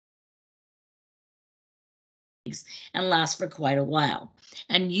and lasts for quite a while.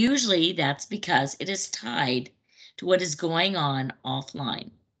 And usually that's because it is tied to what is going on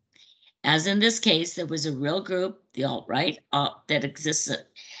offline. As in this case, there was a real group, the alt-right, that exists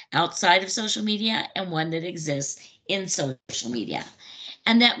outside of social media and one that exists in social media.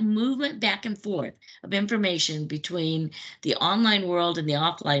 And that movement back and forth of information between the online world and the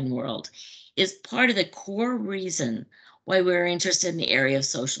offline world is part of the core reason why we're interested in the area of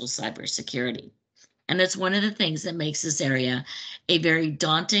social cybersecurity. And it's one of the things that makes this area a very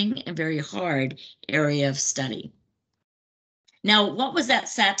daunting and very hard area of study. Now, what was that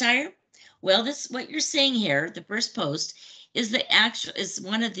satire? Well, this what you're seeing here, the first post, is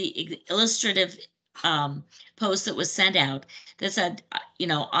one of the illustrative posts that was sent out that said,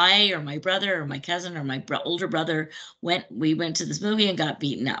 I or my brother or my cousin or my older brother we went to this movie and got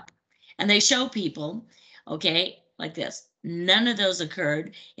beaten up. And they show people, okay, like this. None of those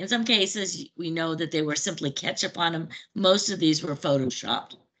occurred. In some cases, we know that they were simply ketchup on them. Most of these were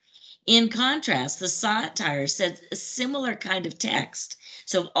photoshopped. In contrast, the satire said a similar kind of text.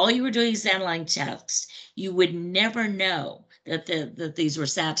 So if all you were doing is analyzing text, you would never know that these were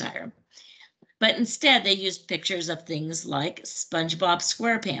satire. But instead, they used pictures of things like SpongeBob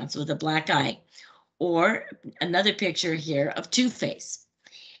SquarePants with a black eye, or another picture here of Two-Face.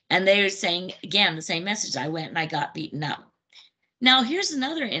 And they were saying, again, the same message. I went and I got beaten up. Now, here's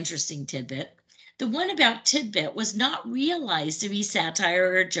another interesting tidbit. The one about tidbit was not realized to be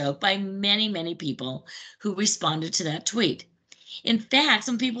satire or a joke by many, many people who responded to that tweet. In fact,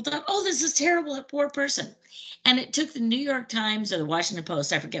 some people thought, oh, this is terrible, a poor person. And it took the New York Times or the Washington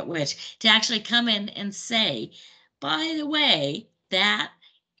Post, I forget which, to actually come in and say, by the way, that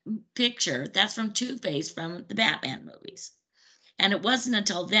picture, that's from Two-Face from the Batman movies. And it wasn't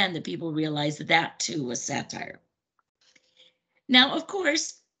until then that people realized that that too was satire. Now, of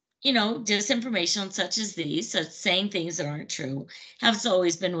course, disinformation such as these, such saying things that aren't true, has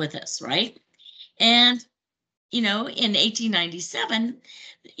always been with us, right? And, in 1897,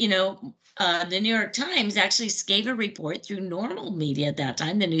 the New York Times actually gave a report through normal media at that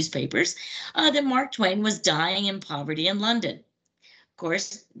time, the newspapers, that Mark Twain was dying in poverty in London. Of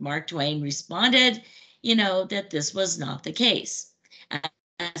course, Mark Twain responded, that this was not the case.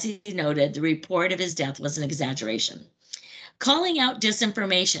 As he noted, the report of his death was an exaggeration. Calling out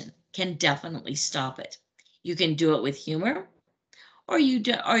disinformation can definitely stop it. You can do it with humor, or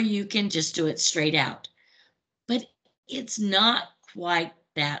you can just do it straight out. But it's not quite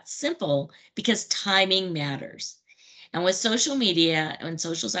that simple because timing matters. And with social media and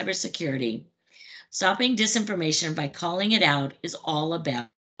social cybersecurity, stopping disinformation by calling it out is all about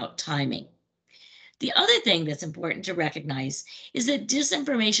timing. The other thing that's important to recognize is that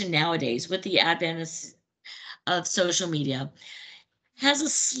disinformation nowadays, with the advent of social media, has a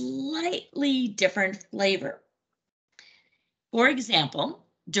slightly different flavor. For example,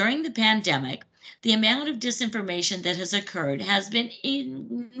 during the pandemic, the amount of disinformation that has occurred has been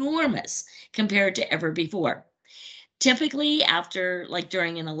enormous compared to ever before. Typically,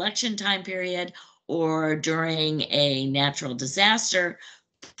 during an election time period or during a natural disaster,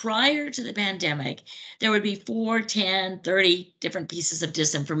 prior to the pandemic, there would be 4, 10, 30 different pieces of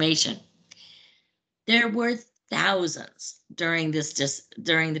disinformation. There were thousands during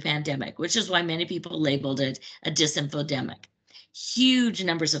the pandemic, which is why many people labeled it a disinfodemic. Huge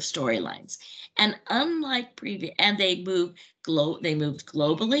numbers of storylines, and unlike previous, and they moved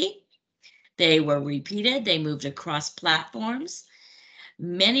globally. They were repeated. They moved across platforms.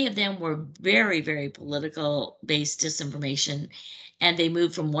 Many of them were very, very political-based disinformation, and they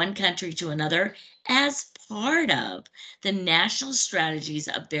moved from one country to another as part of the national strategies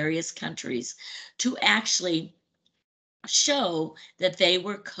of various countries to actually show that they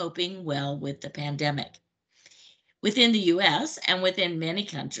were coping well with the pandemic. Within the US and within many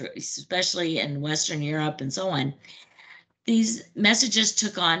countries, especially in Western Europe and so on, these messages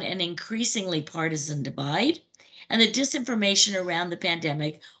took on an increasingly partisan divide, and the disinformation around the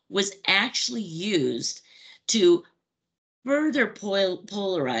pandemic was actually used to further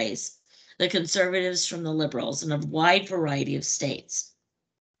polarize the conservatives from the liberals in a wide variety of states.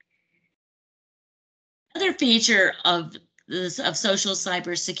 Another feature of social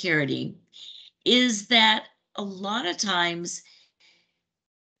cybersecurity is that a lot of times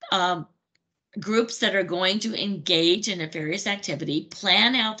groups that are going to engage in nefarious activity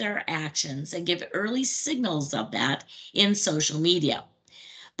plan out their actions and give early signals of that in social media.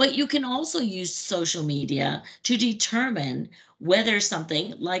 But you can also use social media to determine whether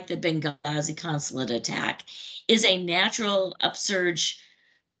something like the Benghazi consulate attack is a natural upsurge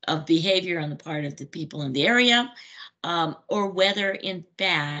of behavior on the part of the people in the area, or whether in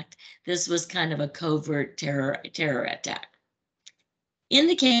fact this was kind of a covert terror attack. In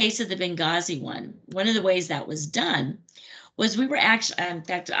the case of the Benghazi one of the ways that was done was we were actually, in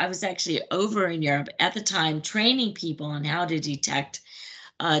fact, I was actually over in Europe at the time training people on how to detect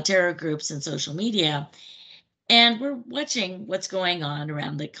terror groups and social media. And we're watching what's going on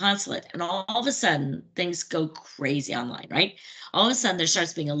around the consulate. And all of a sudden, things go crazy online, right? All of a sudden, there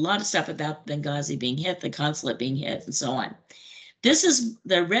starts being a lot of stuff about Benghazi being hit, the consulate being hit, and so on. This is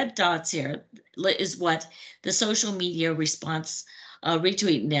the red dots here is what the social media response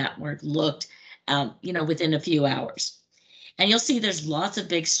retweet network looked, within a few hours. And you'll see there's lots of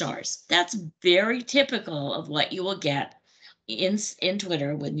big stars. That's very typical of what you will get in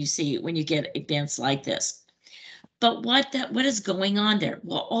Twitter when you get events like this. But what is going on there?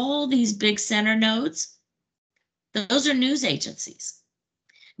 Well, all these big center nodes, those are news agencies.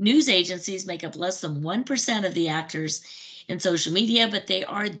 News agencies make up less than 1% of the actors in social media, but they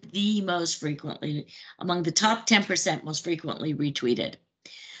are the most frequently, among the top 10% most frequently retweeted.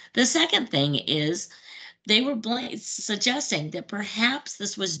 The second thing is they were suggesting that perhaps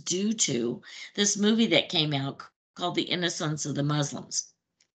this was due to this movie that came out called The Innocence of the Muslims.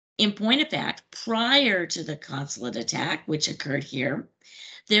 In point of fact, prior to the consulate attack, which occurred here,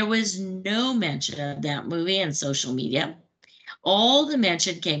 there was no mention of that movie in social media. All the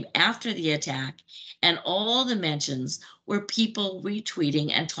mention came after the attack, and all the mentions were people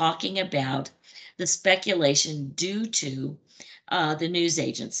retweeting and talking about the speculation due to the news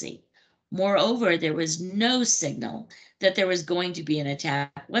agency. Moreover, there was no signal that there was going to be an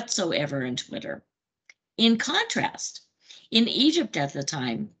attack whatsoever in Twitter. In contrast, in Egypt at the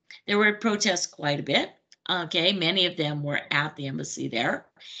time, there were protests quite a bit. Okay, many of them were at the embassy there.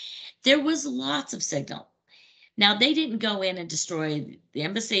 There was lots of signal. Now, they didn't go in and destroy the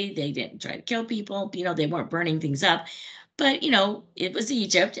embassy. They didn't try to kill people. They weren't burning things up. But, it was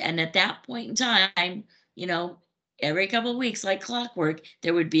Egypt. And at that point in time, every couple of weeks, like clockwork,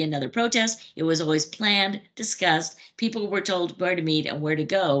 there would be another protest. It was always planned, discussed. People were told where to meet and where to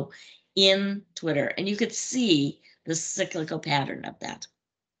go in Twitter. And you could see the cyclical pattern of that.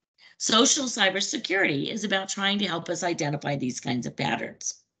 Social cybersecurity is about trying to help us identify these kinds of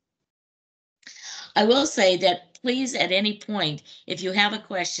patterns. I will say that please, at any point, if you have a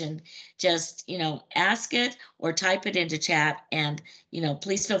question, just, ask it or type it into chat, and,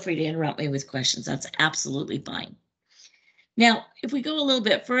 please feel free to interrupt me with questions. That's absolutely fine. Now, if we go a little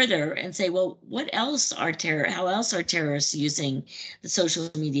bit further and say, well, how else are terrorists using the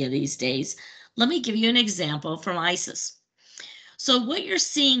social media these days? Let me give you an example from ISIS. So what you're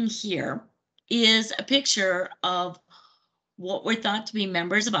seeing here is a picture of what were thought to be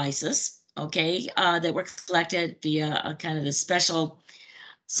members of ISIS, okay, that were collected via a kind of the special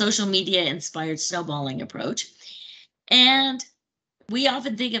social media inspired snowballing approach. And we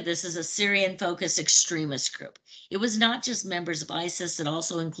often think of this as a Syrian-focused extremist group. It was not just members of ISIS. It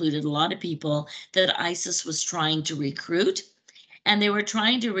also included a lot of people that ISIS was trying to recruit, and they were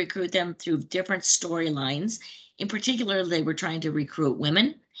trying to recruit them through different storylines. In particular, they were trying to recruit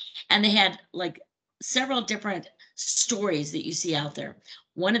women, and they had like several different stories that you see out there.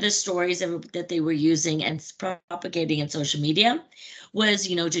 One of the stories that they were using and propagating in social media was,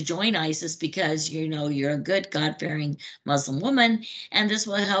 to join ISIS because, you're a good God-fearing Muslim woman, and this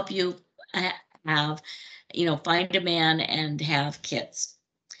will help you have, find a man and have kids.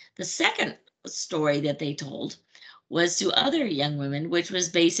 The second story that they told was to other young women, which was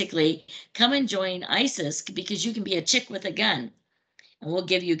basically, come and join ISIS because you can be a chick with a gun and we'll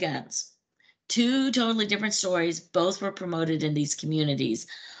give you guns. Two totally different stories. Both were promoted in these communities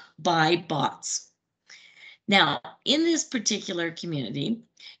by bots. Now, in this particular community,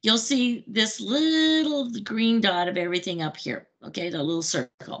 you'll see this little green dot of everything up here, okay, the little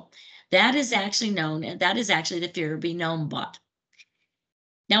circle. That is actually the Fear of Being Known bot.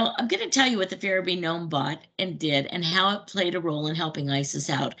 Now, I'm going to tell you what the Fear of Being Known bot did and how it played a role in helping ISIS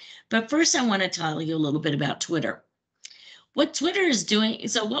out. But first, I want to tell you a little bit about Twitter. What Twitter is doing,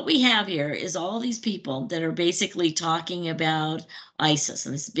 so what we have here is all these people that are basically talking about ISIS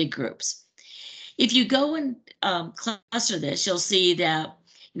and these big groups. If you go and cluster this, you'll see that,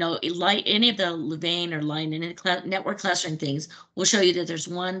 like any of the Louvain or line network clustering things will show you that there's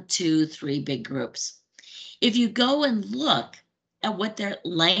 1, 2, 3 big groups. If you go and look at what their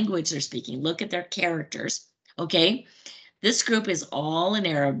language they're speaking, look at their characters, okay? This group is all in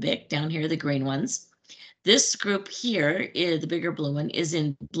Arabic, down here, the green ones. This group here, the bigger blue one, is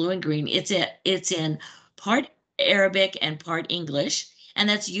in blue and green. It's in part Arabic and part English. And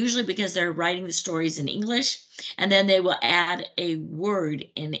that's usually because they're writing the stories in English. And then they will add a word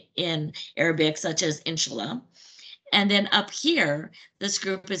in Arabic, such as inshallah. And then up here, this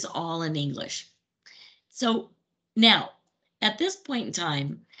group is all in English. So now, at this point in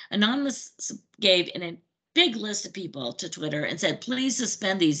time, Anonymous gave in a big list of people to Twitter and said, please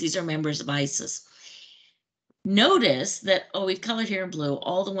suspend these. These are members of ISIS. Notice that, oh, we've colored here in blue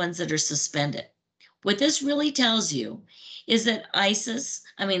all the ones that are suspended. What this really tells you is that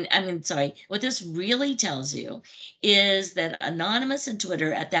what this really tells you is that Anonymous and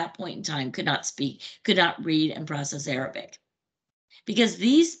Twitter at that point in time could not speak, could not read and process Arabic. Because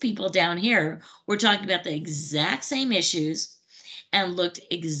these people down here were talking about the exact same issues and looked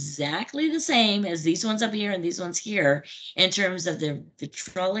exactly the same as these ones up here and these ones here in terms of their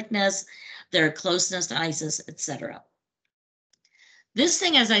vitrilicness, their closeness to ISIS, etc. This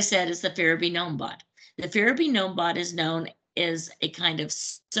thing, as I said, is the fear of being known bot. The fear of being known bot is known as a kind of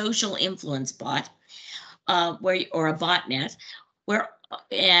social influence bot, or a botnet,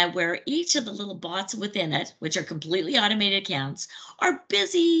 where each of the little bots within it, which are completely automated accounts, are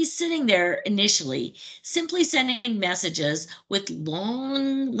busy sitting there initially, simply sending messages with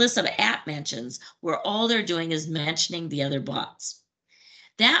long lists of app mentions where all they're doing is mentioning the other bots.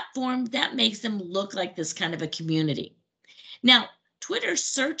 That makes them look like this kind of a community. Now, Twitter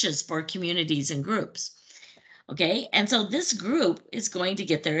searches for communities and groups, okay? And so this group is going to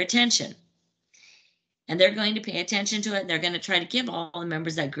get their attention. And they're going to pay attention to it. And they're going to try to give all the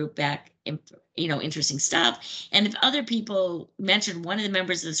members of that group back, interesting stuff. And if other people mention one of the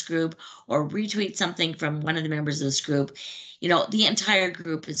members of this group or retweet something from one of the members of this group, the entire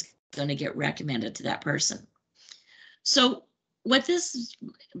group is going to get recommended to that person. So what this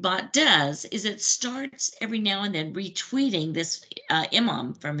bot does is it starts every now and then retweeting this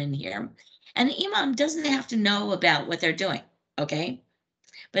imam from in here. And the imam doesn't have to know about what they're doing, okay?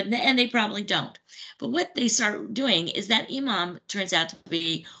 And they probably don't. But what they start doing is that imam turns out to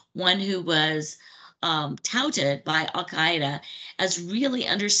be one who was touted by Al-Qaeda as really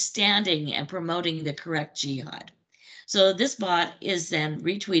understanding and promoting the correct jihad. So this bot is then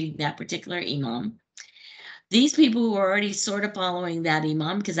retweeting that particular imam. These people who are already sort of following that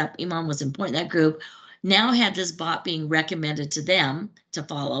imam, because that imam was important in that group, now have this bot being recommended to them to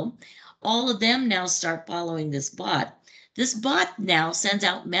follow. All of them now start following this bot. This bot now sends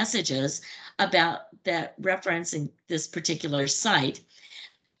out messages about that referencing this particular site.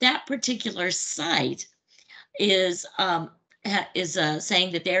 That particular site is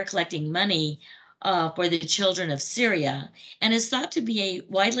saying that they're collecting money for the children of Syria, and is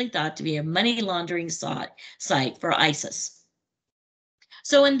widely thought to be a money laundering site for ISIS.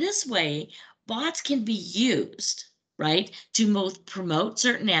 So in this way, bots can be used, right, to both promote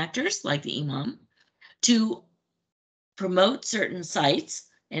certain actors like the imam, to promote certain sites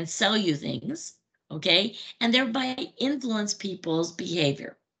and sell you things, okay, and thereby influence people's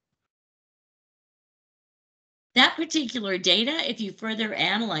behavior. That particular data, if you further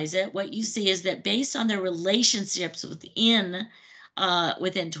analyze it, what you see is that based on the relationships within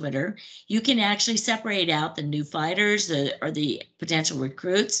Twitter, you can actually separate out the new fighters or the potential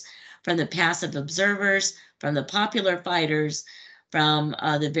recruits from the passive observers, from the popular fighters, from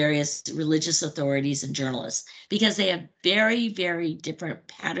the various religious authorities and journalists, because they have very, very different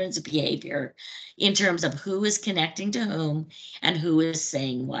patterns of behavior in terms of who is connecting to whom and who is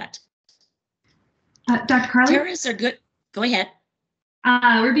saying what. Dr. Carley? Terrorists are good. Go ahead.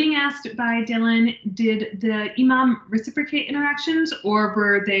 We're being asked by Dylan, did the imam reciprocate interactions, or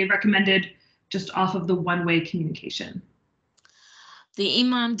were they recommended just off of the one-way communication? The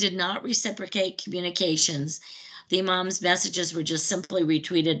imam did not reciprocate communications. The imam's messages were just simply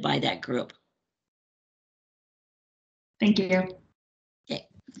retweeted by that group. Thank you. Okay.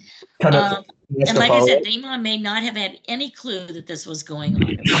 And like I said, the imam may not have had any clue that this was going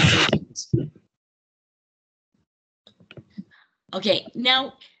on. Okay,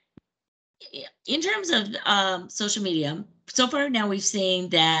 now, in terms of social media, so far now we've seen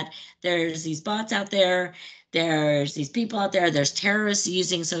that there's these bots out there, there's these people out there, there's terrorists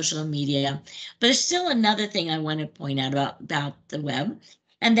using social media, but there's still another thing I want to point out about the web,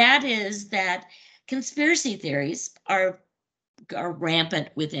 and that is that conspiracy theories are rampant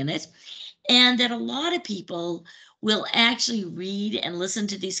within it, and that a lot of people will actually read and listen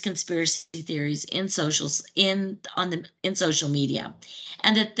to these conspiracy theories in social media,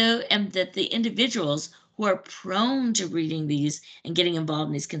 and that the individuals who are prone to reading these and getting involved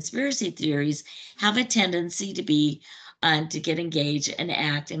in these conspiracy theories have a tendency to get engaged and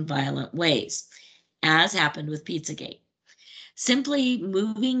act in violent ways, as happened with Pizzagate. Simply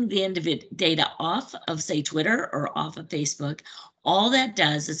moving the data off of, say, Twitter or off of Facebook, all that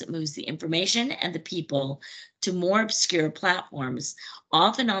does is it moves the information and the people to more obscure platforms,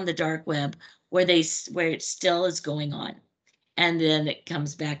 often on the dark web, where it still is going on. And then it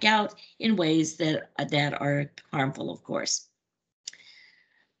comes back out in ways that are harmful, of course.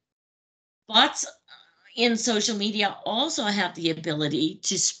 Bots in social media also have the ability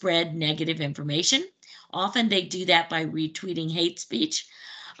to spread negative information. Often they do that by retweeting hate speech,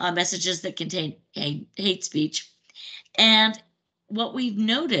 messages that contain hate speech. And what we've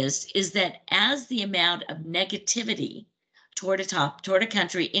noticed is that as the amount of negativity toward a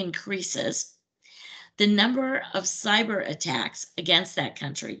country increases, the number of cyber attacks against that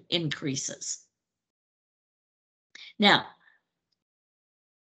country increases. Now,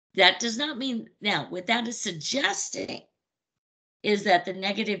 that does not mean, now, what that is suggesting is that the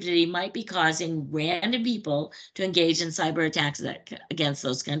negativity might be causing random people to engage in cyber attacks against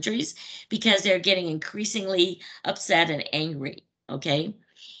those countries because they're getting increasingly upset and angry, okay?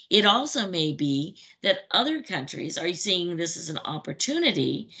 It also may be that other countries are seeing this as an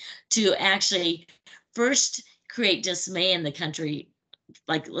opportunity to actually first create dismay in the country.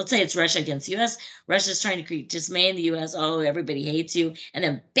 Like, let's say it's Russia against the US. Russia's trying to create dismay in the US. Oh, everybody hates you. And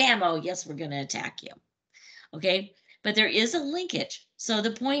then bam, oh, yes, we're going to attack you. Okay. But there is a linkage. So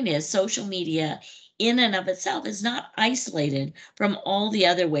the point is, social media in and of itself is not isolated from all the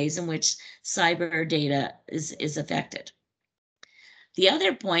other ways in which cyber data is affected. The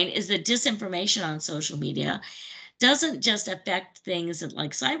other point is that disinformation on social media doesn't just affect things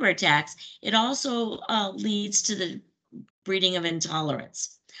like cyber attacks, it also leads to the breeding of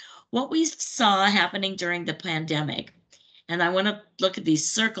intolerance. What we saw happening during the pandemic, and I want to look at these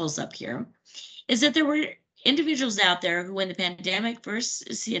circles up here, is that there were individuals out there who, when the pandemic first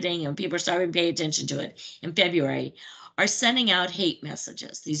is hitting and people are starting to pay attention to it in February, are sending out hate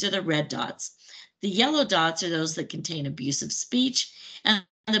messages. These are the red dots. The yellow dots are those that contain abusive speech, and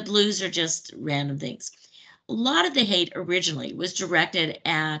the blues are just random things. A lot of the hate originally was directed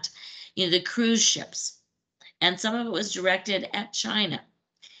at, the cruise ships, and some of it was directed at China.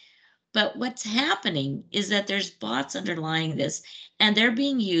 But what's happening is that there's bots underlying this, and they're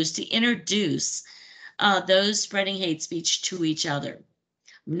being used to introduce those spreading hate speech to each other.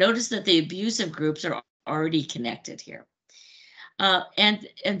 Notice that the abusive groups are already connected here. And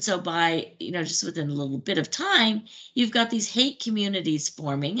so by, just within a little bit of time, you've got these hate communities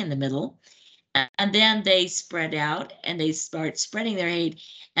forming in the middle, and then they spread out and they start spreading their hate,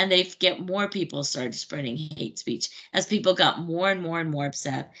 and they get more people started spreading hate speech as people got more and more and more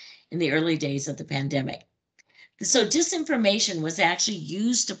upset in the early days of the pandemic. So disinformation was actually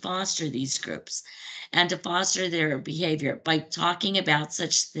used to foster these groups and to foster their behavior by talking about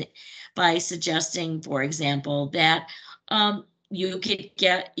by suggesting, for example, that you could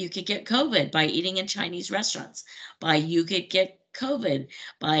get COVID by eating in Chinese restaurants, you could get COVID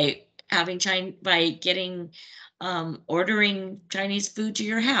by ordering Chinese food to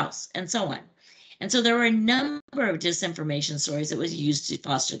your house, and so on. And so there were a number of disinformation stories that was used to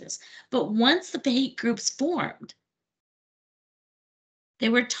foster this. But once the hate groups formed, they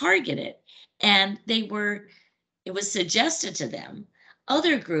were targeted, and it was suggested to them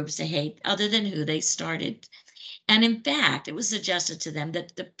other groups to hate other than who they started. And in fact, it was suggested to them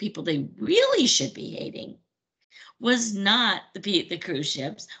that the people they really should be hating was not the cruise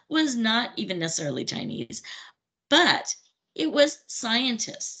ships, was not even necessarily Chinese, but it was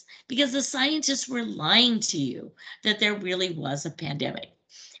scientists, because the scientists were lying to you that there really was a pandemic.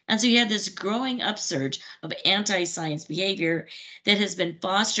 And so you had this growing upsurge of anti-science behavior that has been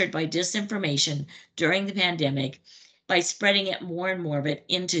fostered by disinformation during the pandemic by spreading it more and more of it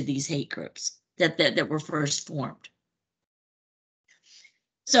into these hate groups that were first formed.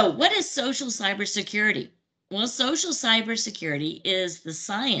 So what is social cybersecurity? Well, social cybersecurity is the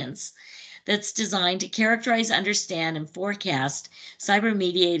science that's designed to characterize, understand, and forecast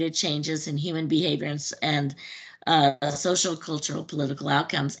cyber-mediated changes in human behavior and social, cultural, political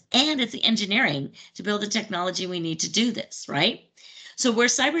outcomes. And it's the engineering to build the technology we need to do this, right? So where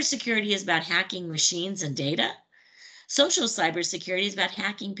cybersecurity is about hacking machines and data, social cybersecurity is about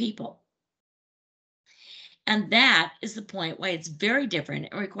hacking people. And that is the point why it's very different.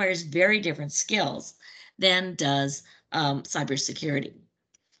 It requires very different skills than does cybersecurity.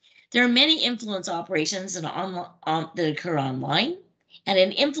 There are many influence operations that occur online, and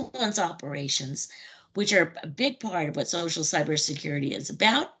in influence operations, which are a big part of what social cybersecurity is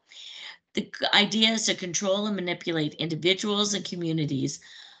about, the idea is to control and manipulate individuals and communities,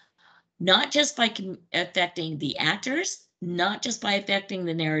 not just by affecting the actors, not just by affecting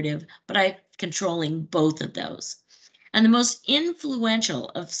the narrative, but by controlling both of those. And the most influential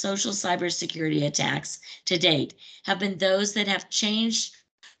of social cybersecurity attacks to date have been those that have changed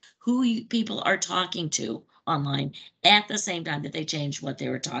who people are talking to online at the same time that they change what they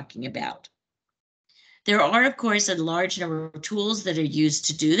were talking about. There are, of course, a large number of tools that are used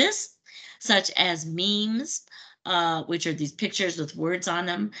to do this, such as memes, which are these pictures with words on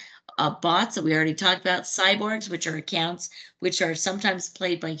them, bots that we already talked about, cyborgs, which are accounts which are sometimes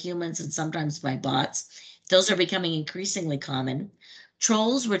played by humans and sometimes by bots. Those are becoming increasingly common.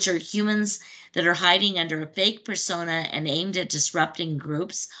 Trolls, which are humans that are hiding under a fake persona and aimed at disrupting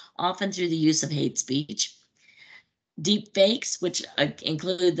groups, often through the use of hate speech. Deep fakes, which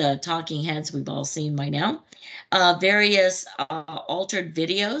include the talking heads we've all seen by now, various altered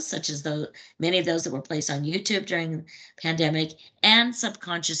videos, such as many of those that were placed on YouTube during the pandemic, and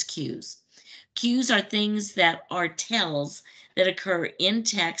subconscious cues. Cues are things that are tells that occur in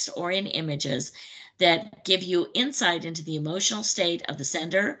text or in images that give you insight into the emotional state of the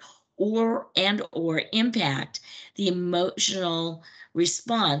sender or impact the emotional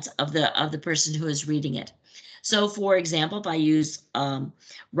response of the person who is reading it. So for example, if I use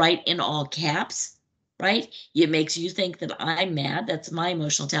write in all caps, right? It makes you think that I'm mad. That's my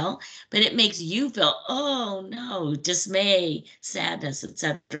emotional tell, but it makes you feel, oh no, dismay, sadness,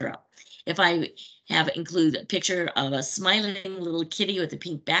 etc. If I include a picture of a smiling little kitty with a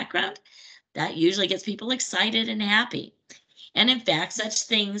pink background, that usually gets people excited and happy. And in fact, such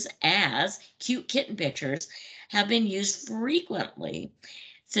things as cute kitten pictures have been used frequently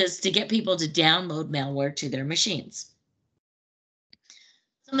to get people to download malware to their machines.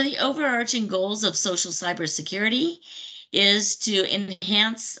 Some of the overarching goals of social cybersecurity is to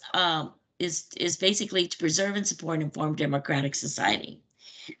enhance, is basically to preserve and support an informed democratic society.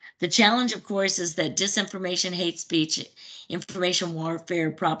 The challenge, of course, is that disinformation, hate speech, information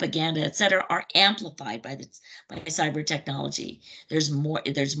warfare, propaganda, etc., are amplified by cyber technology. There's more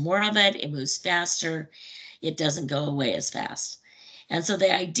of it. It moves faster. It doesn't go away as fast. And so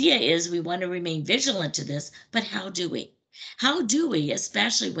the idea is we want to remain vigilant to this, but how do we? How do we,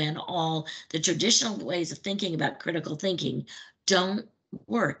 especially when all the traditional ways of thinking about critical thinking don't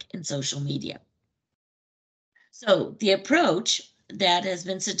work in social media? So the approach that has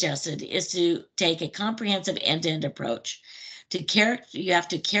been suggested is to take a comprehensive end-to-end approach. You have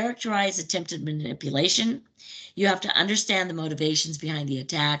to characterize attempted manipulation. You have to understand the motivations behind the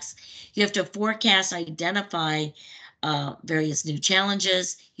attacks. You have to forecast, identify various new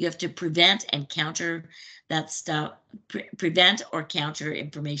challenges. You have to prevent and counter that stuff, prevent or counter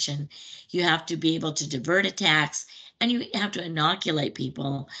information. You have to be able to divert attacks, and you have to inoculate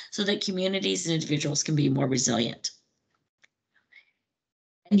people so that communities and individuals can be more resilient.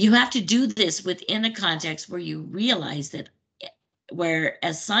 And you have to do this within a context where you realize that, where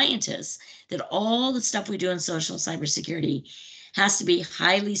as scientists, that all the stuff we do in social cybersecurity has to be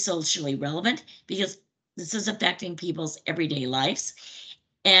highly socially relevant, because this is affecting people's everyday lives.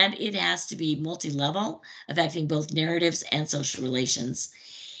 And it has to be multi-level, affecting both narratives and social relations.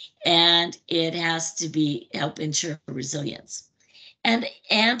 And it has to help ensure resilience. And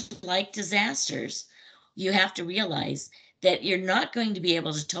like disasters, you have to realize that you're not going to be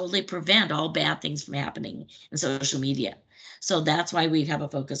able to totally prevent all bad things from happening in social media. So that's why we have a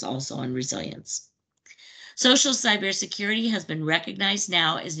focus also on resilience. Social cybersecurity has been recognized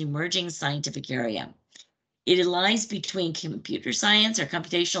now as an emerging scientific area. It lies between computer science or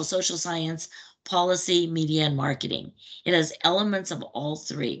computational social science, policy, media, and marketing. It has elements of all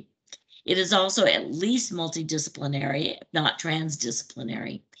three. It is also at least multidisciplinary, if not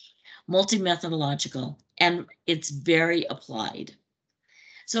transdisciplinary, multi-methodological, and it's very applied.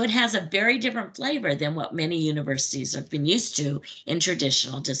 So it has a very different flavor than what many universities have been used to in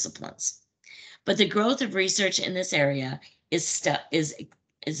traditional disciplines. But the growth of research in this area is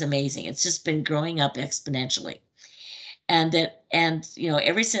amazing. It's just been growing up exponentially. And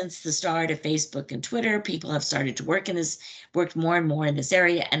ever since the start of Facebook and Twitter, people have started to worked more and more in this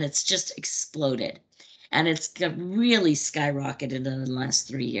area, and it's just exploded. And it's really skyrocketed in the last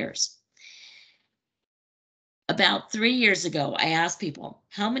 3 years. About 3 years ago, I asked people,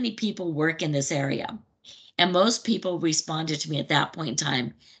 how many people work in this area? And most people responded to me at that point in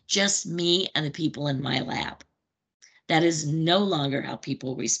time, just me and the people in my lab. That is no longer how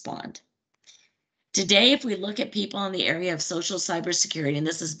people respond. Today, if we look at people in the area of social cybersecurity, and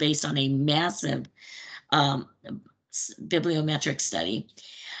this is based on a massive bibliometric study,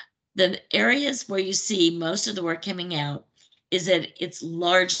 the areas where you see most of the work coming out is that it's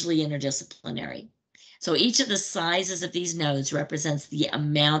largely interdisciplinary. So each of the sizes of these nodes represents the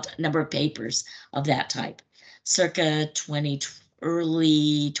number of papers of that type, circa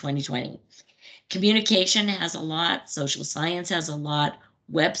early 2020. Communication has a lot, social science has a lot,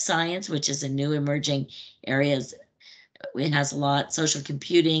 web science, which is a new emerging area, it has a lot, social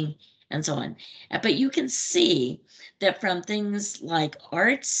computing, and so on. But you can see that from things like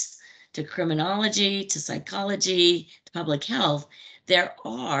arts to criminology, to psychology, to public health, there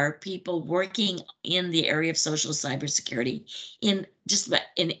are people working in the area of social cybersecurity in just about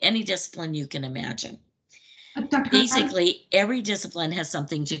in any discipline you can imagine. Dr. Basically, every discipline has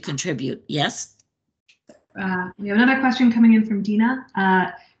something to contribute. Yes? We have another question coming in from Dina.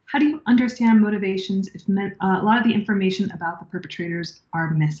 How do you understand motivations if a lot of the information about the perpetrators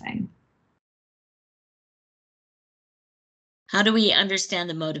are missing? How do we understand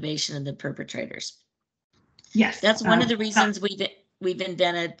the motivation of the perpetrators? Yes. That's one of the reasons we've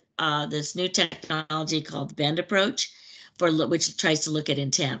invented this new technology called the Bend approach, which tries to look at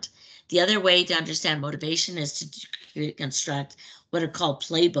intent. The other way to understand motivation is to construct what are called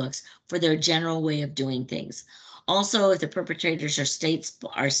playbooks for their general way of doing things. Also, if the perpetrators are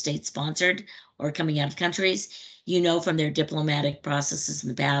state sponsored or coming out of countries, you know from their diplomatic processes in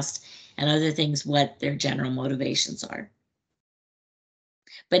the past and other things what their general motivations are.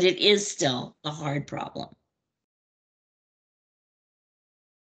 But it is still a hard problem.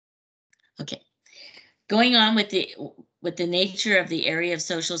 Okay, going on with the nature of the area of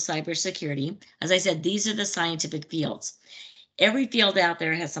social cybersecurity, as I said, these are the scientific fields. Every field out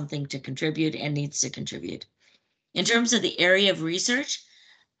there has something to contribute and needs to contribute. In terms of the area of research,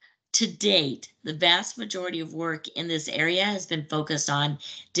 to date, the vast majority of work in this area has been focused on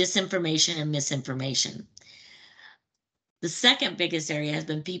disinformation and misinformation. The second biggest area has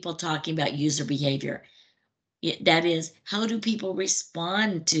been people talking about user behavior. That is, how do people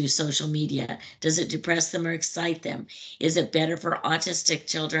respond to social media? Does it depress them or excite them? Is it better for autistic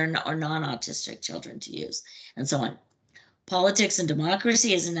children or non-autistic children to use? And so on. Politics and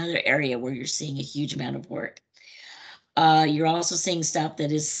democracy is another area where you're seeing a huge amount of work. You're also seeing stuff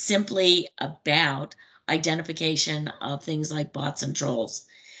that is simply about identification of things like bots and trolls.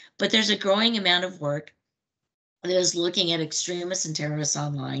 But there's a growing amount of work that is looking at extremists and terrorists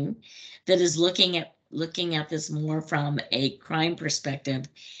online, that is looking at this more from a crime perspective,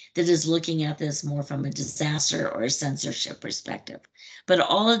 that is looking at this more from a disaster or a censorship perspective. But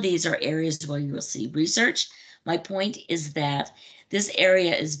all of these are areas where you will see research. My point is that this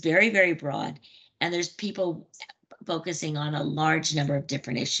area is very, very broad, and there's people focusing on a large number of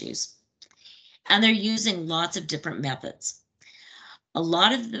different issues. And they're using lots of different methods. A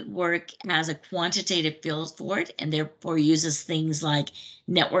lot of the work has a quantitative field for it, and therefore uses things like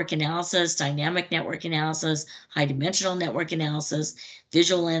network analysis, dynamic network analysis, high-dimensional network analysis,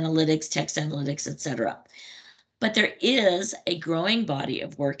 visual analytics, text analytics, etc. But there is a growing body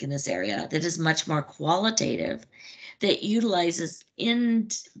of work in this area that is much more qualitative, that utilizes in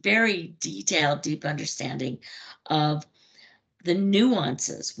very detailed, deep understanding of the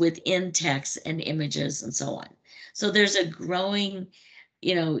nuances within text and images and so on. So there's a growing,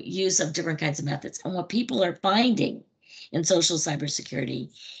 use of different kinds of methods. And what people are finding in social cybersecurity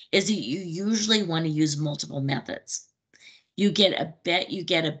is that you usually want to use multiple methods. You get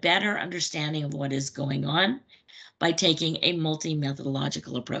a better understanding of what is going on by taking a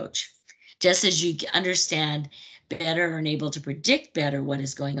multi-methodological approach. Just as you understand better and able to predict better what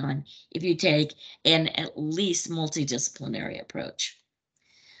is going on if you take an at least multidisciplinary approach.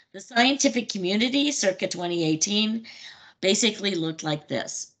 The scientific community circa 2018 basically looked like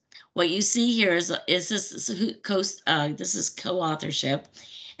this. What you see here is this is co-authorship,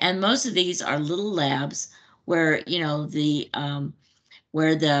 and most of these are little labs where the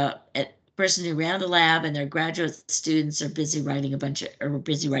person who ran the lab and their graduate students are busy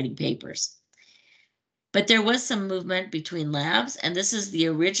writing papers. But there was some movement between labs, and this is the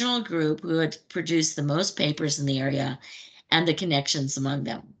original group who had produced the most papers in the area and the connections among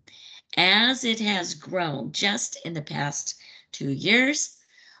them. As it has grown just in the past 2 years,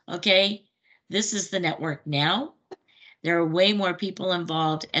 okay, this is the network now. There are way more people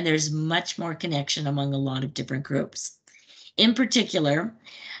involved, and there's much more connection among a lot of different groups. In particular,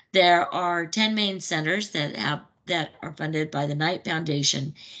 there are 10 main centers that are funded by the Knight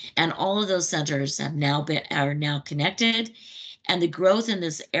Foundation, and all of those centers are now connected, and the growth in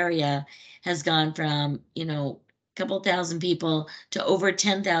this area has gone from a couple thousand people to over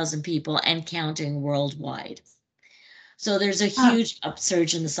 10,000 people and counting worldwide. So there's a huge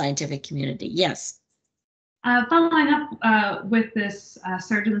upsurge in the scientific community. Yes. Following up with this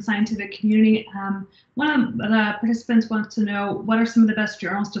surge in the scientific community, one of the participants wants to know what are some of the best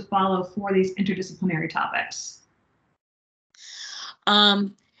journals to follow for these interdisciplinary topics?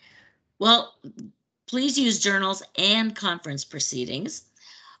 Well, please use journals and conference proceedings.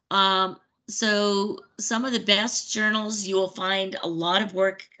 So some of the best journals, you will find a lot of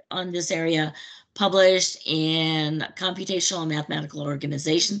work on this area published in Computational and Mathematical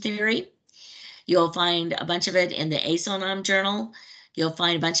Organization Theory. You'll find a bunch of it in the ASONOM journal. You'll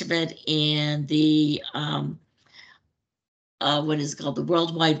find a bunch of it in the what is it called, the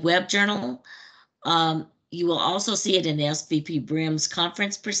World Wide Web Journal. You will also see it in the SVP BRIM's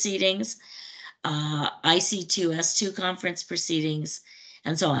conference proceedings, IC2S2 conference proceedings,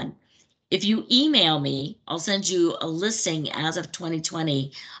 and so on. If you email me, I'll send you a listing as of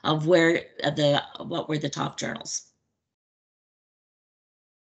 2020 of what were the top journals.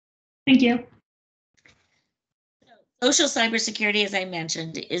 Thank you. Social cybersecurity, as I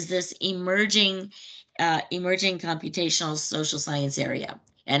mentioned, is this emerging computational social science area,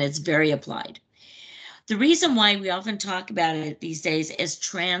 and it's very applied. The reason why we often talk about it these days as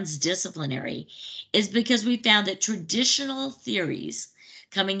transdisciplinary is because we found that traditional theories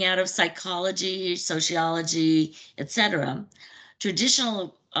coming out of psychology, sociology, etc.,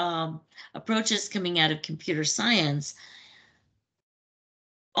 traditional approaches coming out of computer science,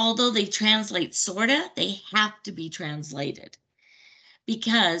 although they translate sorta, they have to be translated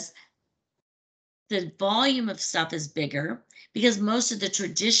because the volume of stuff is bigger, because most of the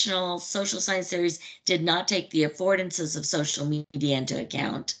traditional social science theories did not take the affordances of social media into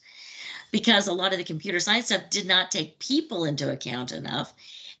account, because a lot of the computer science stuff did not take people into account enough,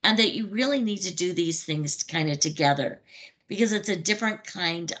 and that you really need to do these things kind of together, because it's a different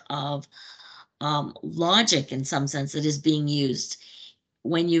kind of logic in some sense that is being used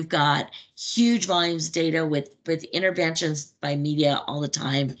when you've got huge volumes of data with interventions by media all the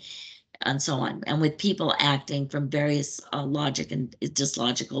time and so on, and with people acting from various logic and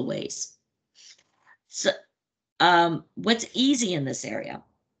dyslogical ways. So what's easy in this area,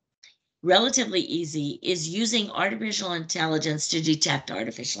 relatively easy, is using artificial intelligence to detect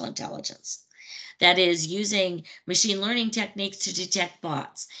artificial intelligence. That is, using machine learning techniques to detect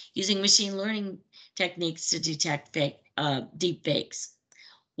bots, using machine learning techniques to detect deep fakes.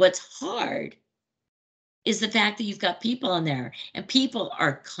 What's hard is the fact that you've got people in there, and people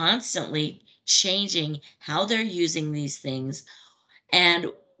are constantly changing how they're using these things and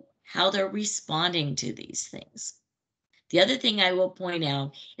how they're responding to these things. The other thing I will point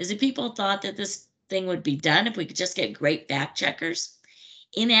out is that people thought that this thing would be done if we could just get great fact checkers.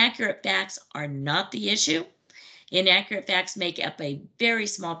 Inaccurate facts are not the issue. Inaccurate facts make up a very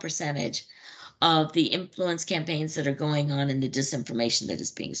small percentage of the influence campaigns that are going on and the disinformation that is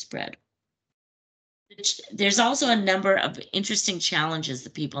being spread. There's also a number of interesting challenges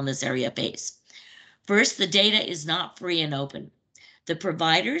that people in this area face. First, the data is not free and open. The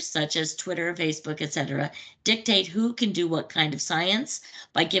providers, such as Twitter, Facebook, etc., dictate who can do what kind of science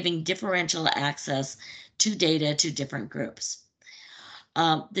by giving differential access to data to different groups.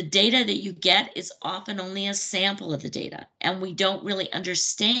 The data that you get is often only a sample of the data, and we don't really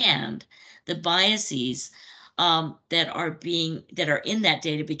understand the biases that are in that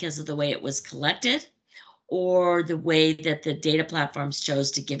data because of the way it was collected or the way that the data platforms chose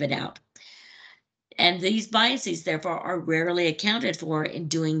to give it out. And these biases, therefore, are rarely accounted for in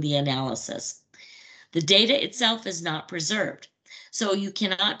doing the analysis. The data itself is not preserved. So you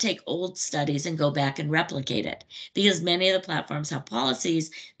cannot take old studies and go back and replicate it, because many of the platforms have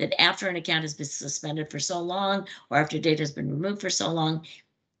policies that after an account has been suspended for so long, or after data has been removed for so long,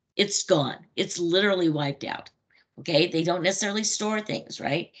 it's gone. It's literally wiped out. Okay, they don't necessarily store things,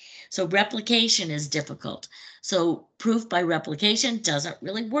 right? So replication is difficult. So proof by replication doesn't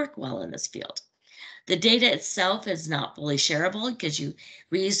really work well in this field. The data itself is not fully shareable because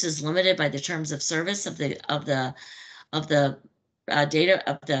reuse is limited by the terms of service of the data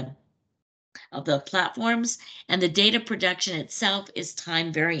of the platforms, and the data production itself is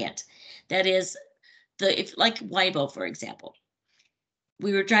time variant. That is, like Weibo, for example.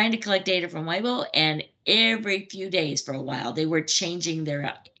 We were trying to collect data from Weibo, and every few days for a while, they were changing their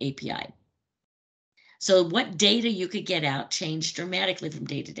API. So what data you could get out changed dramatically from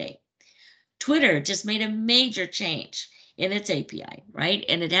day to day. Twitter just made a major change in its API, right?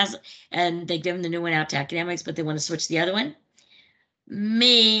 And they've given the new one out to academics, but they want to switch the other one.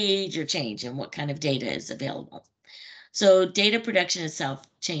 Major change in what kind of data is available. So data production itself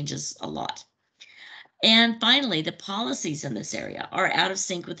changes a lot. And finally, the policies in this area are out of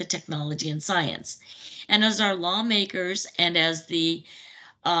sync with the technology and science. And as our lawmakers and as the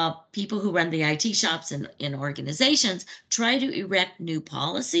people who run the IT shops in organizations try to erect new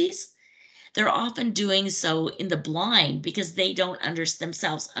policies, they're often doing so in the blind because they don't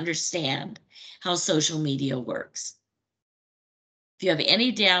themselves understand how social media works. If you have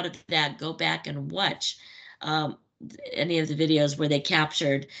any doubt of that, go back and watch any of the videos where they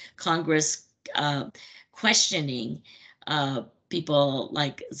captured Congress questioning people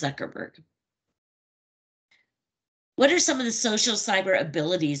like Zuckerberg. What are some of the social cyber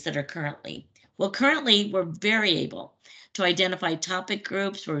abilities that are currently Well, currently we're very able to identify topic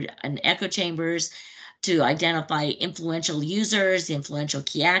groups and echo chambers, to identify influential users, the influential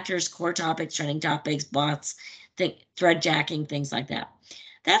key actors, core topics, trending topics, bots, thread jacking, things like that.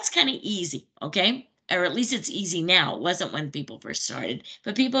 That's kind of easy, okay? Or at least it's easy now. It wasn't when people first started,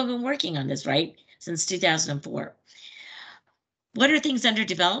 but people have been working on this, right? Since 2004. What are things under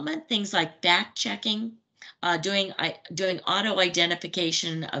development? Things like fact checking, doing auto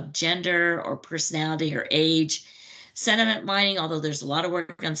identification of gender or personality or age, sentiment mining, although there's a lot of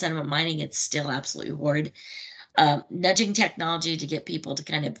work on sentiment mining, it's still absolutely horrid. Nudging technology to get people to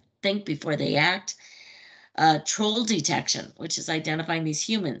kind of think before they act. Troll detection, which is identifying these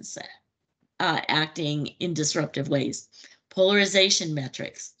humans acting in disruptive ways. Polarization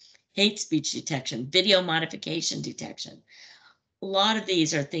metrics, hate speech detection, video modification detection. A lot of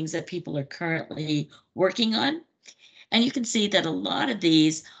these are things that people are currently working on. And you can see that a lot of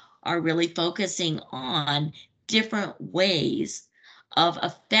these are really focusing on different ways of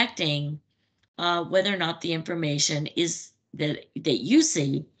affecting whether or not the information is that you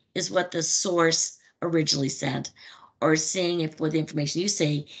see is what the source originally sent, or seeing if what the information you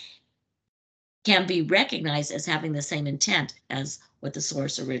see can be recognized as having the same intent as what the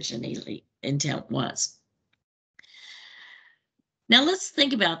source originally intent was. Now let's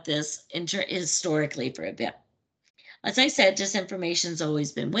think about this historically for a bit. As I said, disinformation's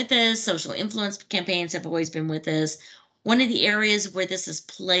always been with us. Social influence campaigns have always been with us. One of the areas where this is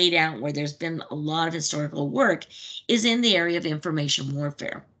played out, where there's been a lot of historical work, is in the area of information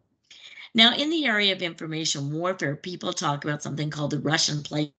warfare. Now, in the area of information warfare, people talk about something called the Russian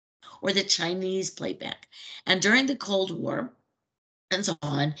playback or the Chinese playback. And during the Cold War and so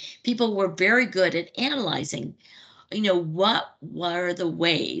on, people were very good at analyzing, what were the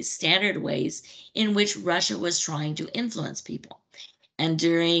ways, standard ways, in which Russia was trying to influence people. And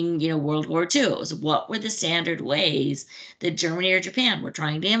during, World War II, it was what were the standard ways that Germany or Japan were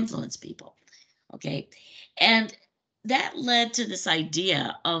trying to influence people. Okay. And that led to this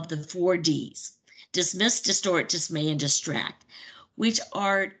idea of the 4Ds: dismiss, distort, dismay, and distract, which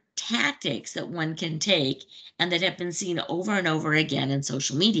are tactics that one can take and that have been seen over and over again in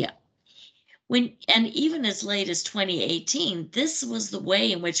social media. And even as late as 2018, this was the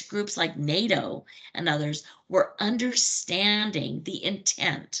way in which groups like NATO and others were understanding the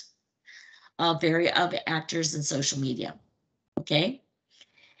intent of actors in social media. Okay.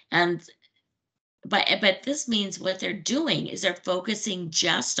 And but this means what they're doing is they're focusing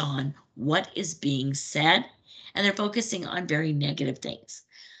just on what is being said, and they're focusing on very negative things.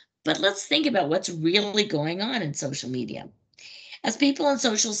 But let's think about what's really going on in social media. As people in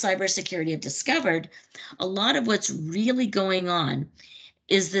social cybersecurity have discovered, a lot of what's really going on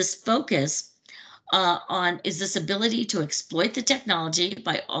is this focus is this ability to exploit the technology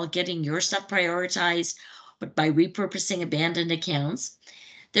by all getting your stuff prioritized, but by repurposing abandoned accounts.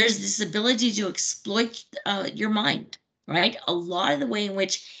 There's this ability to exploit your mind, right? A lot of the way in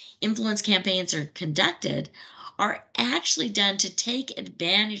which influence campaigns are conducted are actually done to take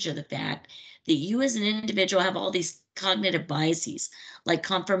advantage of the fact that you as an individual have all these cognitive biases, like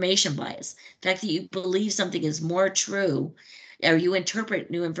confirmation bias, the fact that you believe something is more true, or you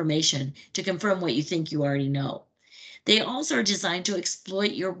interpret new information to confirm what you think you already know. They also are designed to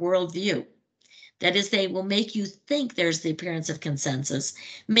exploit your worldview. That is, they will make you think there's the appearance of consensus,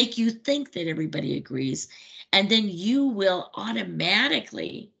 make you think that everybody agrees, and then you will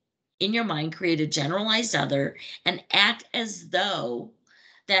automatically, in your mind, create a generalized other and act as though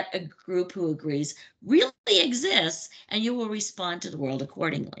that a group who agrees really exists, and you will respond to the world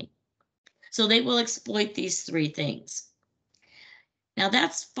accordingly. So they will exploit these three things. Now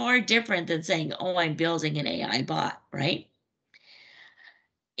that's far different than saying, oh, I'm building an AI bot, right?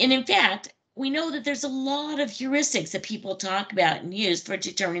 And in fact, we know that there's a lot of heuristics that people talk about and use for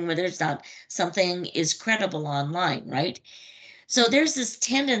determining whether it's not something is credible online, right? So there's this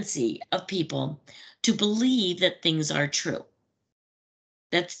tendency of people to believe that things are true.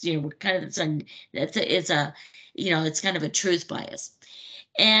 That's, kind of, it's kind of a truth bias.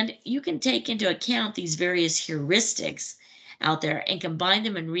 And you can take into account these various heuristics out there and combine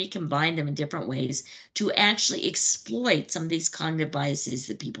them and recombine them in different ways to actually exploit some of these cognitive biases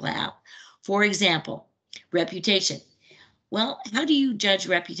that people have. For example, reputation. Well, how do you judge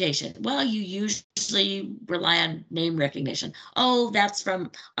reputation? Well, you usually rely on name recognition. Oh, that's from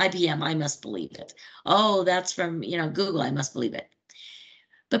IBM, I must believe it. Oh, that's from, Google, I must believe it.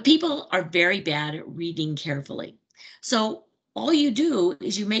 But people are very bad at reading carefully. So all you do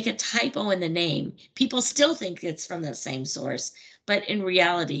is you make a typo in the name. People still think it's from the same source, but in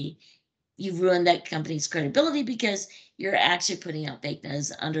reality, you've ruined that company's credibility because you're actually putting out fake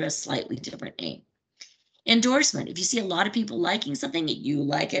news under a slightly different name. Endorsement. If you see a lot of people liking something, you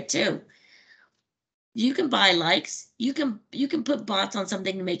like it too. You can buy likes. You can put bots on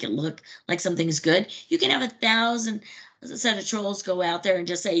something to make it look like something's good. You can have 1,000 set of trolls go out there and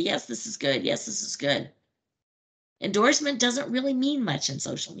just say, yes, this is good. Yes, this is good. Endorsement doesn't really mean much in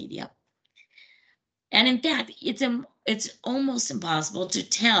social media. And in fact, it's almost impossible to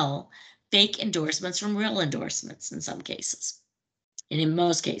tell fake endorsements from real endorsements in some cases, and in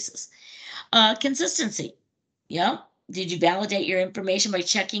most cases. Consistency. Yeah. Did you validate your information by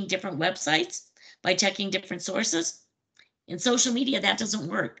checking different websites, by checking different sources? In social media, that doesn't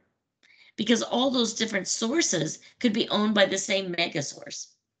work because all those different sources could be owned by the same mega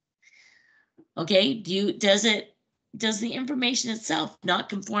source. Okay, does the information itself not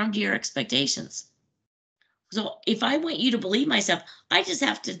conform to your expectations? So if I want you to believe myself, I just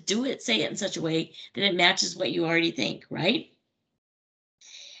have to say it in such a way that it matches what you already think, right?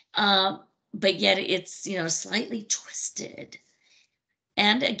 But yet it's, slightly twisted.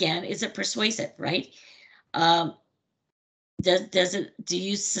 And again, is it persuasive, right? Do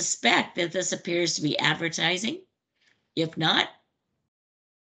you suspect that this appears to be advertising? If not,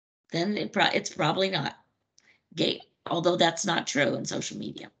 then it's probably not. Okay, although that's not true in social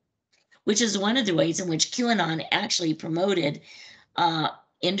media, which is one of the ways in which QAnon actually promoted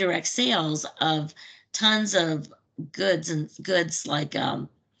indirect sales of tons of goods like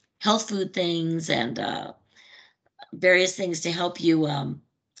health food things and various things to help you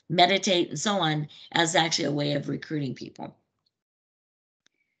meditate and so on as actually a way of recruiting people.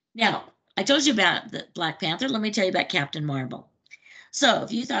 Now, I told you about the Black Panther. Let me tell you about Captain Marvel. So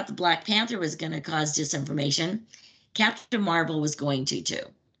if you thought the Black Panther was going to cause disinformation, Captain Marvel was going to too.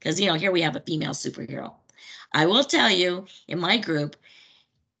 Because, here we have a female superhero. I will tell you, in my group,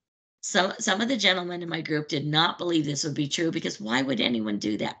 some of the gentlemen in my group did not believe this would be true because why would anyone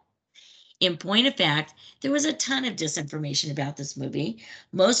do that? In point of fact, there was a ton of disinformation about this movie,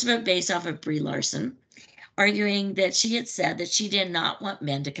 most of it based off of Brie Larson, arguing that she had said that she did not want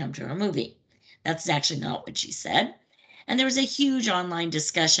men to come to her movie. That's actually not what she said. And there was a huge online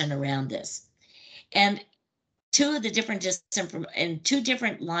discussion around this. And two different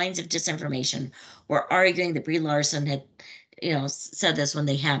lines of disinformation were arguing that Brie Larson had, said this when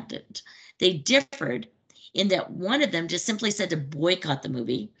they hadn't. They differed in that one of them just simply said to boycott the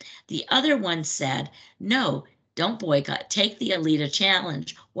movie. The other one said, no, don't boycott. Take the Alita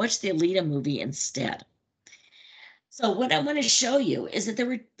challenge. Watch the Alita movie instead. So what I want to show you is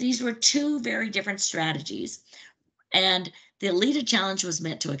that these were two very different strategies. And the Alita challenge was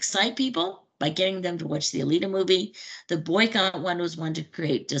meant to excite people by getting them to watch the Alita movie. The boycott one was one to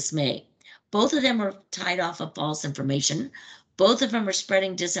create dismay. Both of them were tied off of false information. Both of them are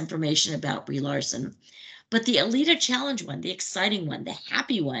spreading disinformation about Brie Larson. But the Alita challenge one, the exciting one, the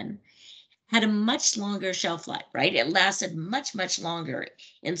happy one, had a much longer shelf life, right? It lasted much, much longer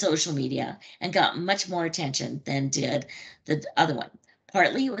in social media and got much more attention than did the other one.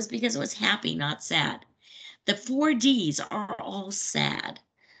 Partly it was because it was happy, not sad. The 4Ds are all sad,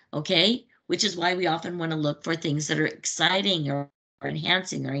 okay? Which is why we often want to look for things that are exciting or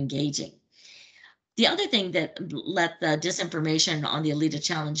enhancing or engaging. The other thing that let the disinformation on the Alita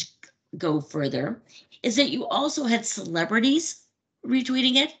challenge go further is that you also had celebrities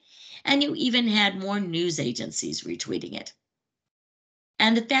retweeting it, and you even had more news agencies retweeting it.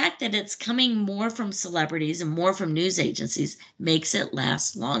 And the fact that it's coming more from celebrities and more from news agencies makes it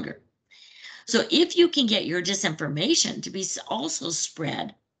last longer. So if you can get your disinformation to be also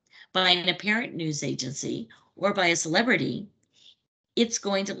spread by an apparent news agency or by a celebrity, it's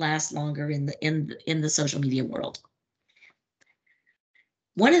going to last longer in the social media world.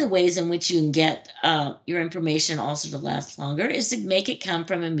 One of the ways in which you can get your information also to last longer is to make it come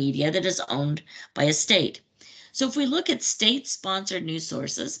from a media that is owned by a state. So if we look at state-sponsored news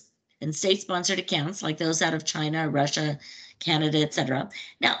sources and state-sponsored accounts like those out of China, Russia, Canada, etc.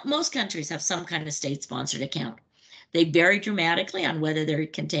 Now, most countries have some kind of state-sponsored account. They vary dramatically on whether they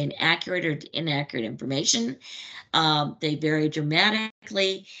contain accurate or inaccurate information. They vary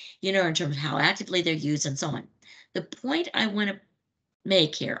dramatically, in terms of how actively they're used and so on. The point I want to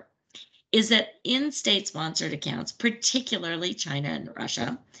make here is that in state-sponsored accounts, particularly China and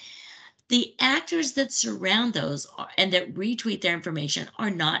Russia, the actors that surround those and that retweet their information are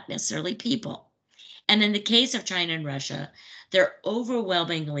not necessarily people. And in the case of China and Russia, they're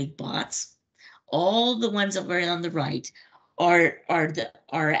overwhelmingly bots. All the ones that were on the right are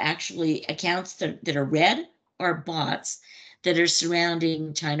actually accounts that are red are bots that are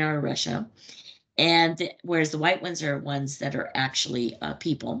surrounding China or Russia. And whereas the white ones are ones that are actually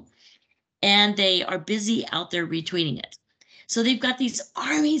people. and they are busy out there retweeting it. So they've got these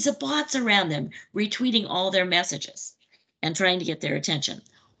armies of bots around them retweeting all their messages and trying to get their attention.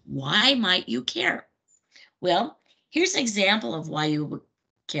 Why might you care? Well, here's an example of why you would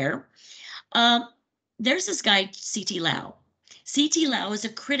care. There's this guy, C.T. Lau. C.T. Lau is a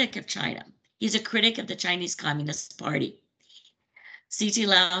critic of China. He's a critic of the Chinese Communist Party. C.T.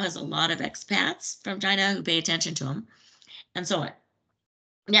 Lau has a lot of expats from China who pay attention to him, and so on.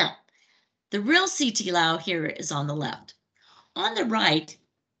 Now, the real C.T. Lau here is on the left. On the right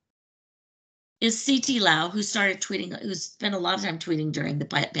is C.T. Lau, who started tweeting, who spent a lot of time tweeting during the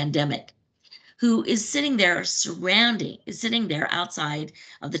pandemic, who is sitting there outside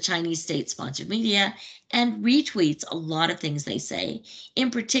of the Chinese state-sponsored media and retweets a lot of things they say. In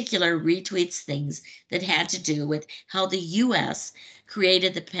particular, retweets things that had to do with how the US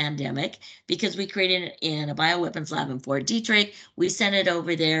created the pandemic, because we created it in a bioweapons lab in Fort Detrick. We sent it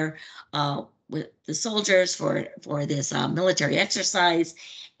over there with the soldiers for this military exercise,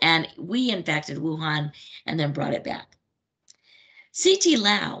 and we infected Wuhan and then brought it back. C.T.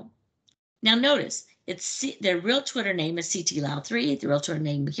 Lau, now notice, their real Twitter name is CT Lau 3. The real Twitter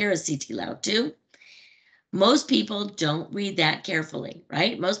name here is CT Lau 2. Most people don't read that carefully,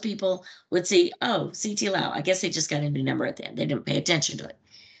 right? Most people would see, oh, CT Lau. I guess they just got a new number at the end. They didn't pay attention to it.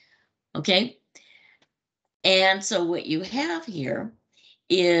 Okay. And so what you have here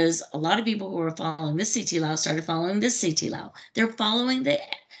is a lot of people who are following this CT Lau started following this CT Lau. They're following the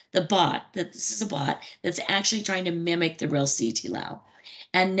bot, that this is a bot that's actually trying to mimic the real CT Lau.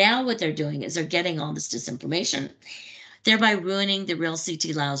 And now what they're doing is they're getting all this disinformation, thereby ruining the real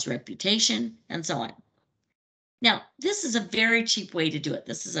CT Lau's reputation, and so on. Now, this is a very cheap way to do it.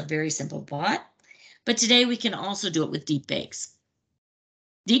 This is a very simple bot, but today we can also do it with deepfakes.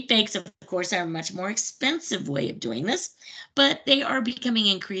 Deepfakes, of course, are a much more expensive way of doing this, but they are becoming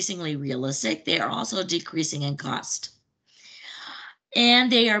increasingly realistic. They are also decreasing in cost. And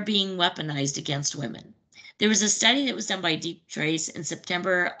they are being weaponized against women. There was a study that was done by Deep Trace in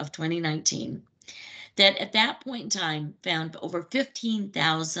September of 2019 that at that point in time found over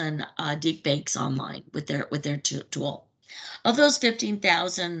 15,000 deepfakes online with their tool. Of those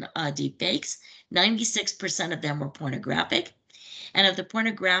 15,000 deepfakes, 96% of them were pornographic. And of the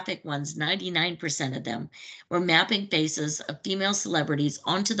pornographic ones, 99% of them were mapping faces of female celebrities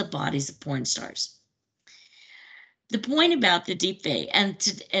onto the bodies of porn stars. The point about the deepfake,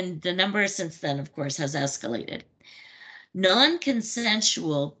 and the number since then, of course, has escalated.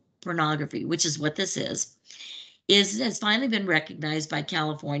 Non-consensual pornography, which is what this has finally been recognized by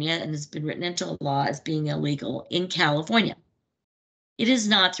California and has been written into law as being illegal in California. It is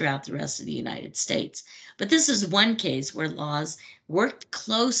not throughout the rest of the United States, but this is one case where laws worked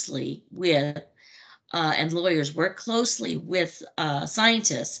closely with and lawyers work closely with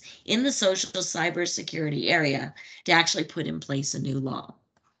scientists in the social cybersecurity area to actually put in place a new law.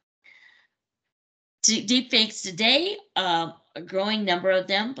 Deepfakes today, a growing number of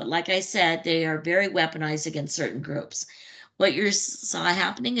them, but like I said, they are very weaponized against certain groups. What you saw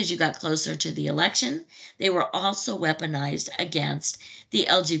happening as you got closer to the election, they were also weaponized against the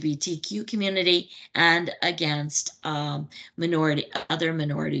LGBTQ community and against other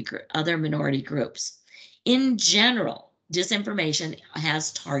minority groups. In general, disinformation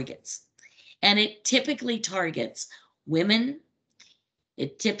has targets, and it typically targets women,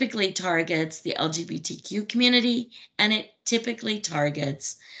 it typically targets the LGBTQ community, and it typically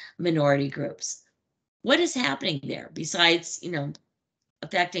targets minority groups. What is happening there besides,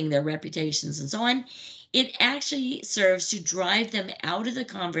 affecting their reputations and so on? It actually serves to drive them out of the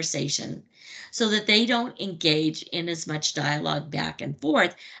conversation so that they don't engage in as much dialogue back and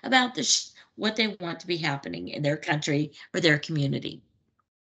forth about what they want to be happening in their country or their community.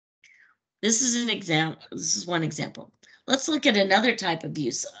 This is an example. This is one example. Let's look at another type of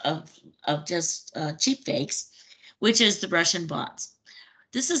use of just cheap fakes, which is the Russian bots.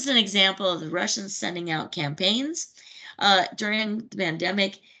 This is an example of the Russians sending out campaigns during the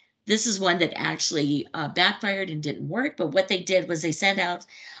pandemic. This is one that actually backfired and didn't work, but what they did was they sent out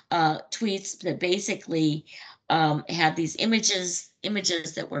tweets that basically had these images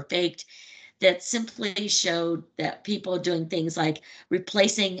that were faked, that simply showed that people doing things like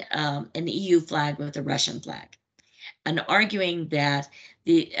replacing an EU flag with a Russian flag, and arguing that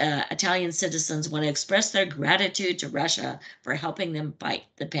the Italian citizens want to express their gratitude to Russia for helping them fight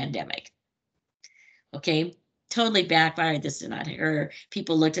the pandemic. Okay, totally backfired. This did not hurt.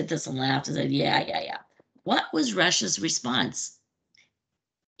 People looked at this and laughed and said, yeah. What was Russia's response?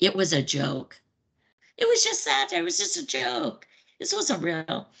 It was a joke. It was just satire. It was just a joke. This wasn't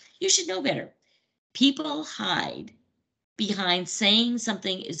real. You should know better. People hide behind saying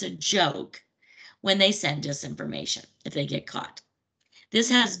something is a joke when they send disinformation if they get caught. This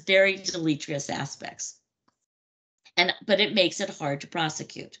has very deleterious aspects, but it makes it hard to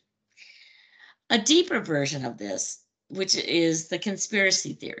prosecute. A deeper version of this, which is the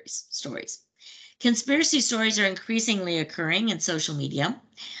conspiracy theories stories. Conspiracy stories are increasingly occurring in social media.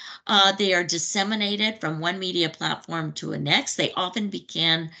 They are disseminated from one media platform to the next. They often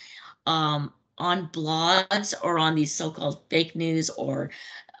begin on blogs or on these so-called fake news or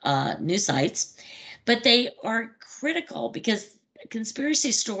news sites, but they are critical because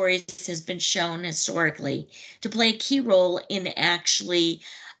conspiracy stories has been shown historically to play a key role in actually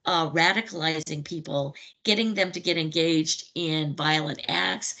radicalizing people, getting them to get engaged in violent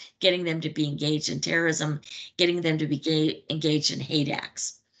acts, getting them to be engaged in terrorism, getting them to be engaged in hate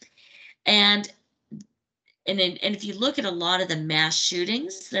acts. And if you look at a lot of the mass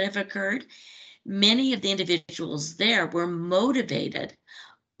shootings that have occurred, many of the individuals there were motivated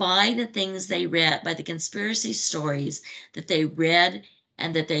by the things they read, by the conspiracy stories that they read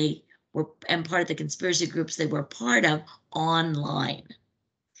and that they were, and part of the conspiracy groups they were part of online.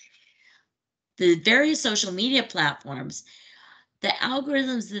 The various social media platforms, the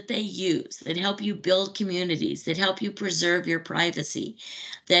algorithms that they use that help you build communities, that help you preserve your privacy,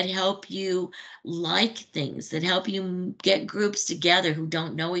 that help you like things, that help you get groups together who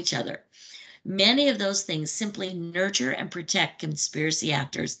don't know each other. Many of those things simply nurture and protect conspiracy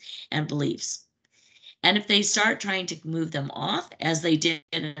actors and beliefs. And if they start trying to move them off, as they did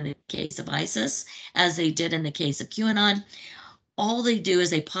in the case of ISIS, as they did in the case of QAnon, all they do is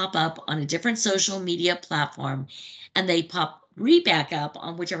they pop up on a different social media platform and they pop back up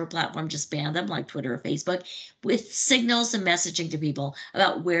on whichever platform just banned them, like Twitter or Facebook, with signals and messaging to people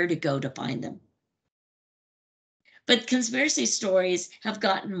about where to go to find them. But conspiracy stories have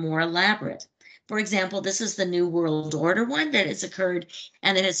gotten more elaborate. For example, this is the New World Order one that has occurred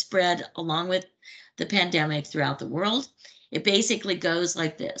and that has spread along with the pandemic throughout the world. It basically goes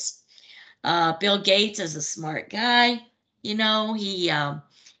like this. Bill Gates is a smart guy. You know, he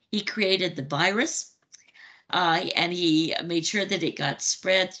created the virus and he made sure that it got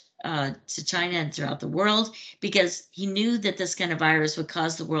spread to China and throughout the world because he knew that this kind of virus would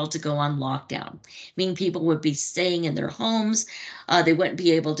cause the world to go on lockdown, meaning people would be staying in their homes, they wouldn't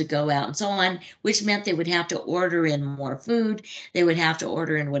be able to go out and so on, which meant they would have to order in more food, they would have to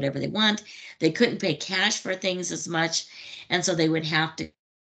order in whatever they want, they couldn't pay cash for things as much, and so they would have to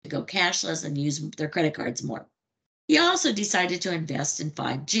go cashless and use their credit cards more. He also decided to invest in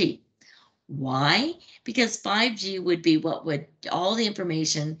 5G. Why? Because 5G would be what would all the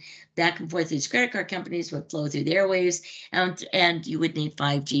information back and forth these credit card companies would flow through the airwaves, and you would need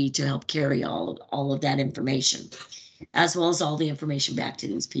 5G to help carry all of that information, as well as all the information back to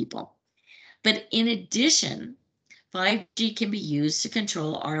these people. But in addition, 5G can be used to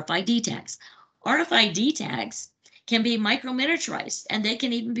control RFID tags. RFID tags can be micro-miniaturized, and they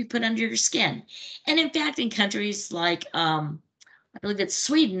can even be put under your skin. And in fact, in countries like I believe it's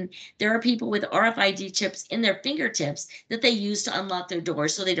Sweden, there are people with RFID chips in their fingertips that they use to unlock their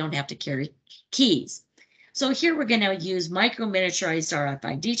doors so they don't have to carry keys. So here we're going to use micro-miniaturized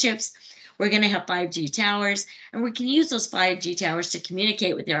RFID chips. We're going to have 5G towers, and we can use those 5G towers to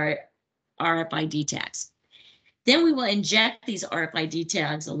communicate with our RFID tags. Then we will inject these RFID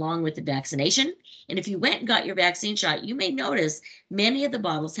tags along with the vaccination. And if you went and got your vaccine shot, you may notice many of the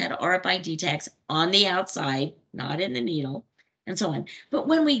bottles had RFID tags on the outside, not in the needle, and so on. But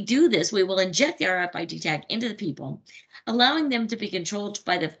when we do this, we will inject the RFID tag into the people, allowing them to be controlled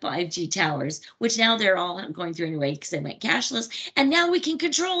by the 5G towers, which now they're all going through anyway because they went cashless. And now we can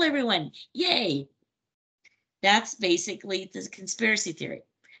control everyone. Yay. That's basically the conspiracy theory.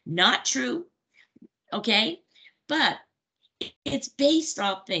 Not true, okay? But it's based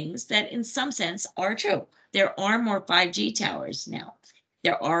off things that in some sense are true. There are more 5G towers now.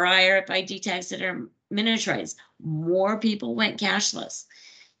 There are RFID tags that are miniaturized. More people went cashless,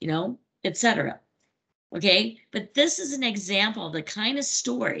 you know, etc. Okay, but this is an example of the kind of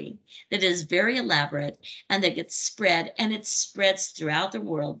story that is very elaborate and that gets spread, and it spreads throughout the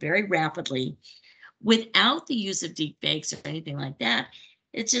world very rapidly without the use of deep fakes or anything like that.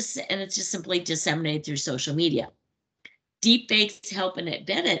 It's just simply disseminated through social media. Deep fakes help in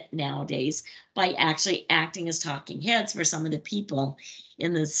it nowadays by actually acting as talking heads for some of the people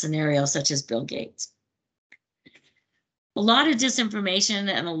in the scenario, such as Bill Gates. A lot of disinformation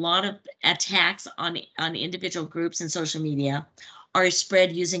and a lot of attacks on individual groups in social media are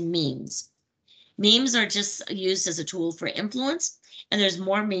spread using memes. Memes are just used as a tool for influence, and there's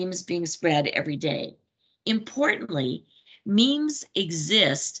more memes being spread every day. Importantly, memes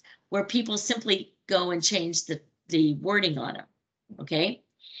exist where people simply go and change the the wording on it, okay?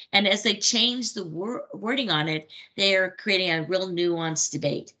 And as they change the wording on it, they are creating a real nuanced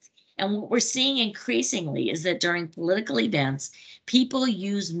debate. And what we're seeing increasingly is that during political events, people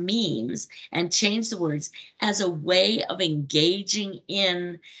use memes and change the words as a way of engaging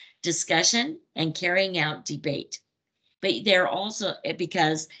in discussion and carrying out debate. But they're also,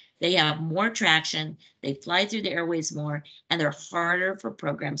 because they have more traction, they fly through the airways more, and they're harder for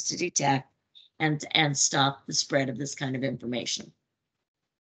programs to detect and stop the spread of this kind of information.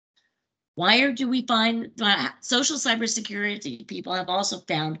 Why do we find social cybersecurity people have also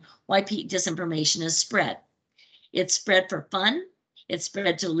found why disinformation is spread? It's spread for fun. It's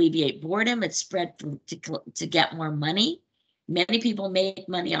spread to alleviate boredom. It's spread to get more money. Many people make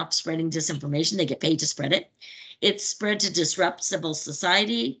money off spreading disinformation. They get paid to spread it. It's spread to disrupt civil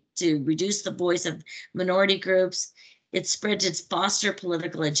society, to reduce the voice of minority groups. It's spread to foster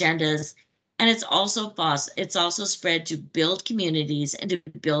political agendas. And it's also spread to build communities and to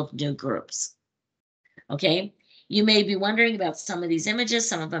build new groups. Okay, you may be wondering about some of these images.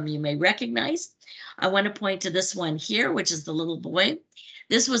 Some of them you may recognize. I want to point to this one here, which is the little boy.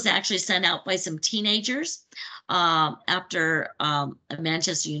 This was actually sent out by some teenagers after a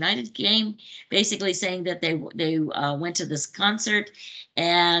Manchester United game, basically saying that they went to this concert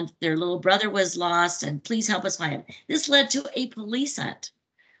and their little brother was lost and please help us find him. This led to a police hunt.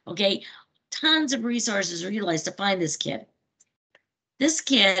 Okay, tons of resources were utilized to find this kid. This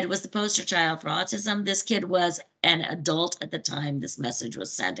kid was the poster child for autism. This kid was an adult at the time this message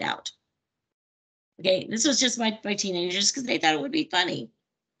was sent out. Okay, this was just by teenagers because they thought it would be funny.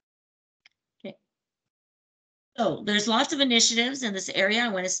 Okay. So there's lots of initiatives in this area. I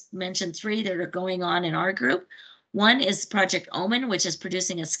want to mention 3 that are going on in our group. One is Project Omen, which is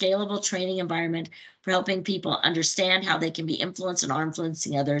producing a scalable training environment for helping people understand how they can be influenced and are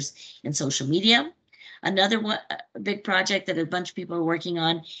influencing others in social media. Another one, big project that a bunch of people are working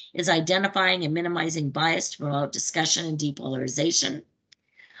on is identifying and minimizing bias to promote discussion and depolarization.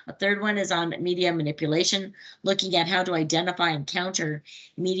 A third one is on media manipulation, looking at how to identify and counter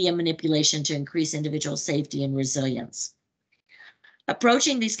media manipulation to increase individual safety and resilience.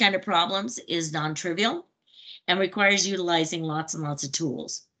 Approaching these kind of problems is non-trivial and requires utilizing lots and lots of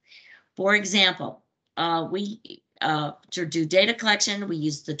tools. For example, to do data collection, we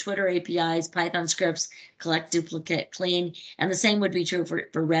use the Twitter APIs, Python scripts, collect, duplicate, clean, and the same would be true for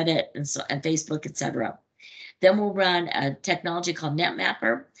Reddit and Facebook, etc. Then we'll run a technology called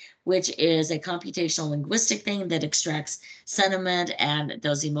NetMapper, which is a computational linguistic thing that extracts sentiment and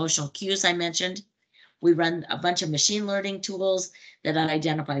those emotional cues I mentioned. We run a bunch of machine learning tools that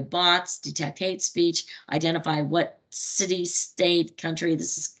identify bots, detect hate speech, identify what city, state, country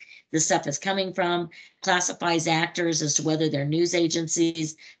this stuff is coming from, classifies actors as to whether they're news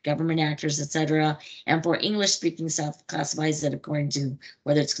agencies, government actors, etc. And for English-speaking stuff, classifies it according to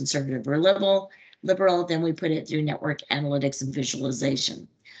whether it's conservative or liberal, then we put it through network analytics and visualization.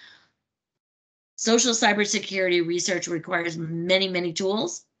 Social cybersecurity research requires many, many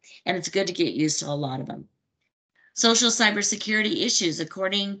tools, and it's good to get used to a lot of them. Social cybersecurity issues,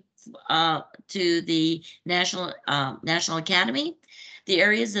 according to the National Academy, the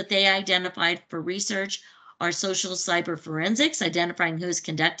areas that they identified for research are social cyber forensics, identifying who's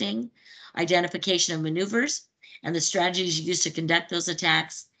conducting, identification of maneuvers, and the strategies used to conduct those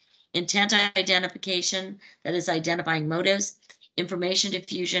attacks, intent identification, that is identifying motives, information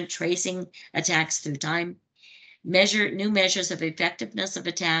diffusion, tracing attacks through time, new measures of effectiveness of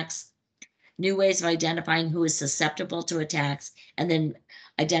attacks, new ways of identifying who is susceptible to attacks, and then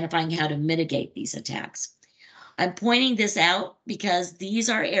identifying how to mitigate these attacks. I'm pointing this out because these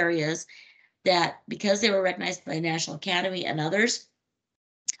are areas that, because they were recognized by the National Academy and others,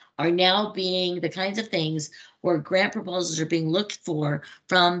 are now being the kinds of things where grant proposals are being looked for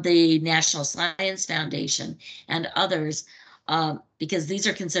from the National Science Foundation and others, because these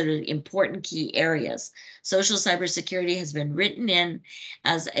are considered important key areas. Social cybersecurity has been written in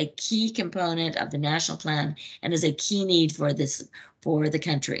as a key component of the national plan and is a key need for the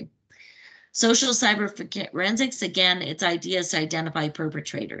country. Social cyber forensics, again, its idea is to identify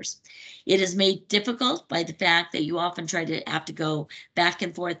perpetrators. It is made difficult by the fact that you often have to go back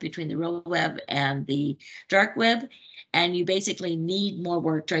and forth between the real web and the dark web, and you basically need more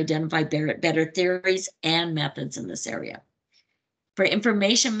work to identify better theories and methods in this area. For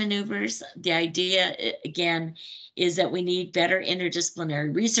information maneuvers, the idea, again, is that we need better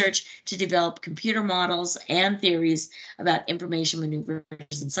interdisciplinary research to develop computer models and theories about information maneuvers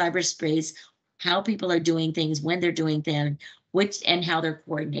in cyberspace, how people are doing things, when they're doing them, and how they're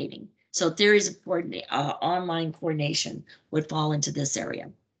coordinating. So theories of online coordination would fall into this area.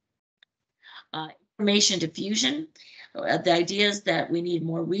 information diffusion. The idea is that we need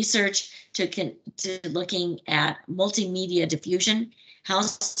more research to looking at multimedia diffusion, how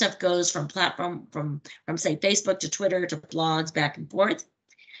stuff goes from say Facebook to Twitter to blogs back and forth,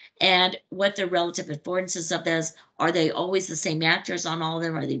 and what the relative affordances of those. Are they always the same actors on all of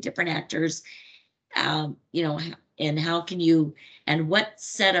them? Are they different actors? You know, and how can you, and what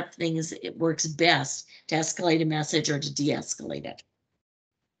set of things it works best to escalate a message or to de-escalate it.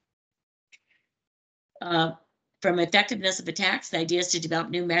 From effectiveness of attacks, the idea is to develop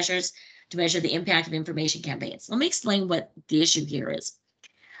new measures to measure the impact of information campaigns. Let me explain what the issue here is.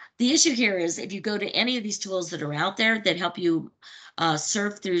 The issue here is if you go to any of these tools that are out there that help you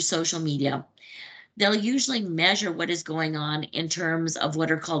surf through social media, they'll usually measure what is going on in terms of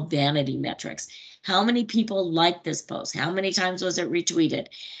what are called vanity metrics. How many people liked this post? How many times was it retweeted?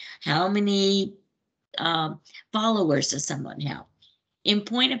 How many followers does someone have? In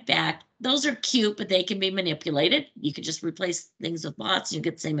point of fact, those are cute, but they can be manipulated. You can just replace things with bots and you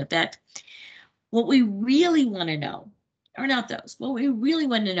get the same effect. What we really want to know, or not those, what we really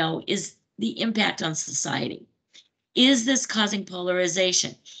want to know is the impact on society. Is this causing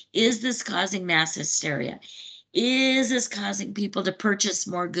polarization? Is this causing mass hysteria? Is this causing people to purchase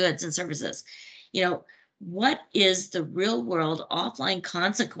more goods and services? You know, what is the real world offline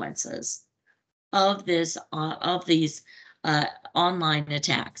consequences of this, of these online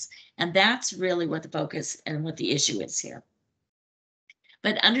attacks? And that's really what the focus and what the issue is here.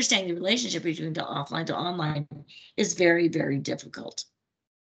 But understanding the relationship between offline to online is very, very difficult.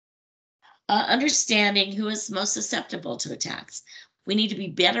 Understanding who is most susceptible to attacks. We need to be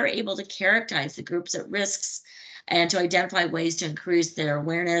better able to characterize the groups at risks and to identify ways to increase their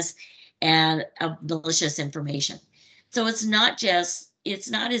awareness and of malicious information. So it's not as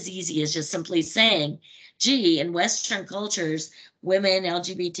easy as just simply saying, gee, in Western cultures, women,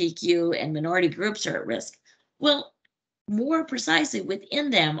 LGBTQ, and minority groups are at risk. Well, more precisely, within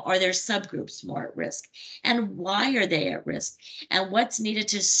them, are there subgroups more at risk? And why are they at risk? And what's needed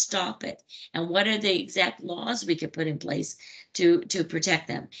to stop it? And what are the exact laws we could put in place to protect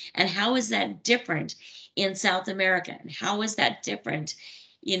them? And how is that different in South America? And how is that different,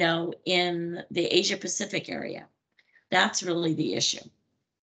 you know, in the Asia Pacific area? That's really the issue.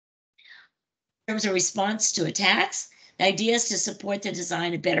 In terms of response to attacks, the idea is to support the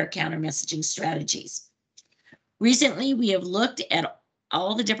design of better counter messaging strategies. Recently, we have looked at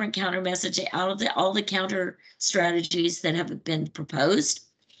all the different counter messaging, all the counter strategies that have been proposed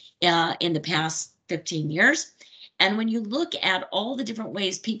in the past 15 years. And when you look at all the different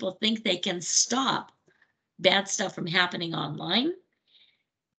ways people think they can stop bad stuff from happening online,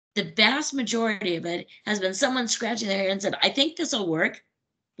 the vast majority of it has been someone scratching their head and said, I think this will work.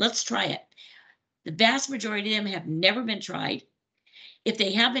 Let's try it. The vast majority of them have never been tried. If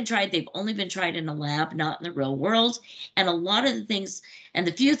they have been tried, they've only been tried in a lab, not in the real world. And a lot of the things, and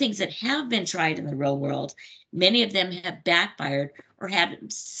the few things that have been tried in the real world, many of them have backfired or had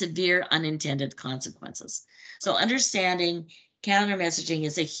severe unintended consequences. So understanding counter messaging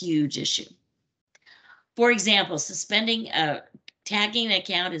is a huge issue. For example, suspending tagging an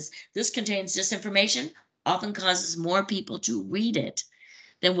account as this contains disinformation often causes more people to read it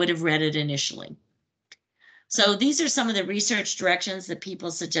than would have read it initially. So these are some of the research directions that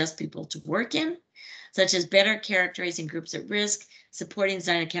people suggest people to work in, such as better characterizing groups at risk, supporting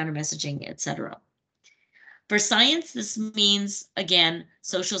design of counter messaging, etc. For science, this means, again,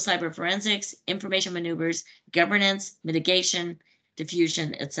 social cyber forensics, information maneuvers, governance, mitigation,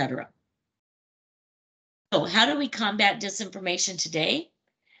 diffusion, etc. So how do we combat disinformation today?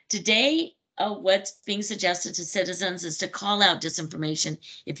 Today, what's being suggested to citizens is to call out disinformation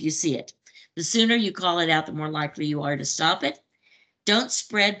if you see it. The sooner you call it out, the more likely you are to stop it. Don't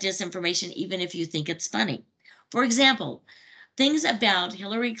spread disinformation even if you think it's funny. For example, things about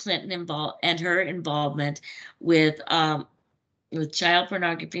Hillary Clinton and her involvement with child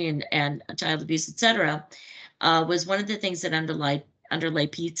pornography and child abuse, etc., was one of the things that underlay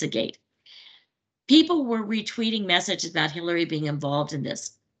Pizzagate. People were retweeting messages about Hillary being involved in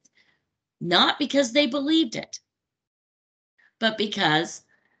this, not because they believed it, but because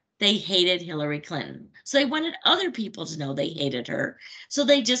they hated Hillary Clinton. So they wanted other people to know they hated her. So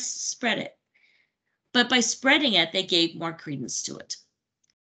they just spread it. But by spreading it, they gave more credence to it.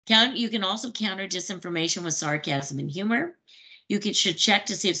 You can also counter disinformation with sarcasm and humor. You should check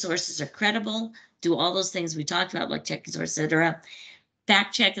to see if sources are credible, do all those things we talked about, like checking sources, etc.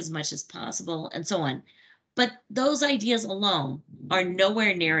 Fact check as much as possible, and so on. But those ideas alone are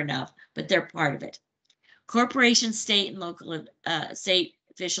nowhere near enough, but they're part of it. Corporations, state and local, state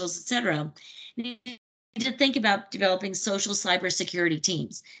officials, etc., need to think about developing social cybersecurity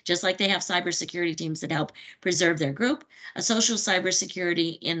teams. Just like they have cybersecurity teams that help preserve their group, a social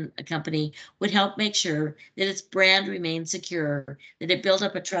cybersecurity in a company would help make sure that its brand remains secure, that it built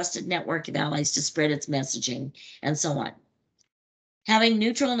up a trusted network of allies to spread its messaging, and so on. Having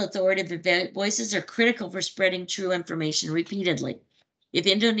neutral and authoritative voices are critical for spreading true information repeatedly. If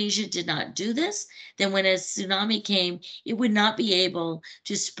Indonesia did not do this, then when a tsunami came, it would not be able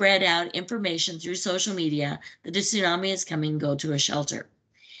to spread out information through social media that a tsunami is coming, go to a shelter.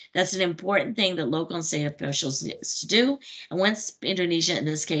 That's an important thing that local and state officials need to do. And once Indonesia, in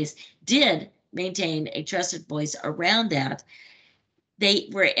this case, did maintain a trusted voice around that, they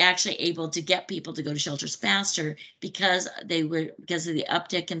were actually able to get people to go to shelters faster because of the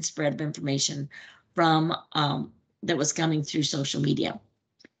uptick and spread of information from that was coming through social media.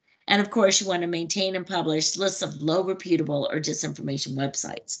 And of course, you want to maintain and publish lists of low reputable or disinformation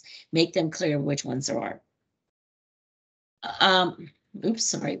websites. Make them clear which ones there are. Oops,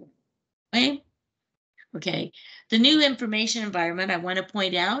 sorry. Okay. The new information environment, I want to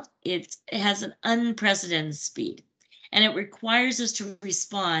point out, it has an unprecedented speed, and it requires us to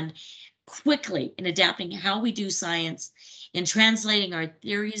respond quickly in adapting how we do science, in translating our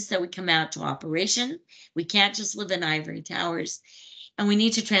theories that would come out to operation. We can't just live in ivory towers, and we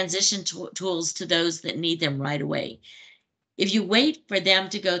need to transition tools to those that need them right away. If you wait for them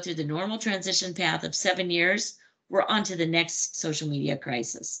to go through the normal transition path of 7 years, we're on to the next social media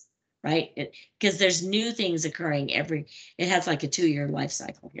crisis, right? Because there's new things occurring it has like a 2-year life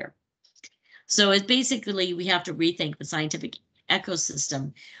cycle here. So it's basically, we have to rethink the scientific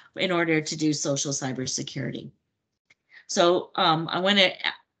ecosystem in order to do social cybersecurity. So I want to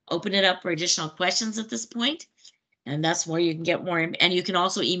open it up for additional questions at this point, and that's where you can get more, and you can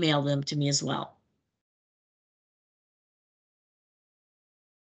also email them to me as well.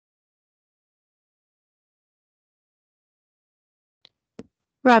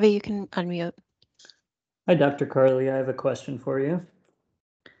 Robbie, you can unmute. Hi, Dr. Carley. I have a question for you.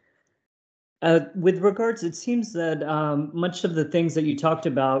 With regards, it seems that much of the things that you talked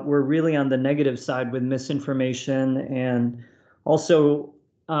about were really on the negative side with misinformation, and also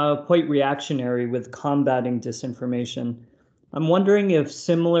quite reactionary with combating disinformation. I'm wondering if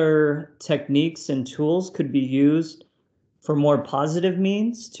similar techniques and tools could be used for more positive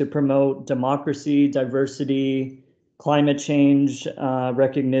means to promote democracy, diversity, climate change,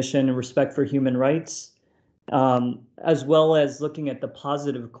 recognition, and respect for human rights, as well as looking at the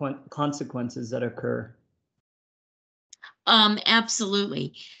positive consequences that occur.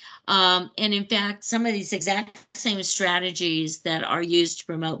 Absolutely. And in fact, some of these exact same strategies that are used to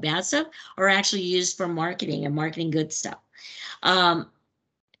promote bad stuff are actually used for marketing and marketing good stuff. Some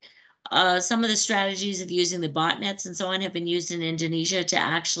of the strategies of using the botnets and so on have been used in Indonesia to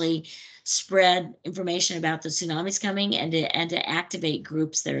actually spread information about the tsunamis coming and to activate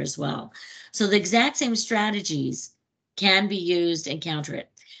groups there as well. So the exact same strategies can be used and counter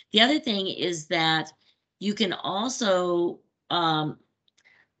it. The other thing is that you can also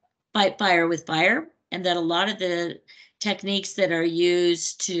fight fire with fire, and that a lot of the techniques that are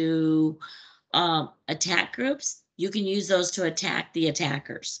used to attack groups, you can use those to attack the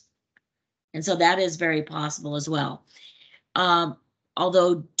attackers. And so that is very possible as well.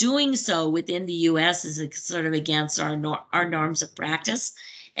 Although doing so within the US is sort of against our norms of practice.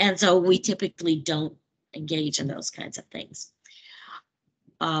 And so we typically don't engage in those kinds of things.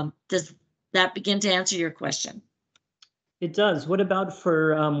 Does that begin to answer your question? It does. What about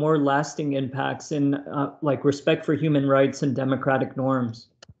for more lasting impacts in like respect for human rights and democratic norms?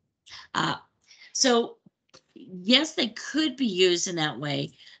 So yes, they could be used in that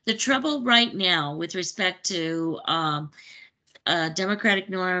way. The trouble right now with respect to democratic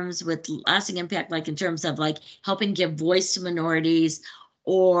norms with lasting impact, like in terms of like helping give voice to minorities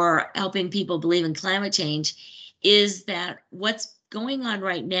or helping people believe in climate change, is that what's going on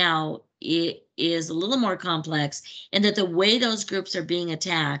right now, it is a little more complex, and that the way those groups are being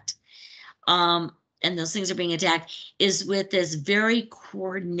attacked, and those things are being attacked, is with this very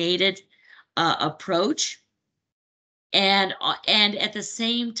coordinated approach, and at the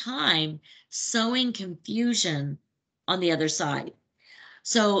same time sowing confusion on the other side.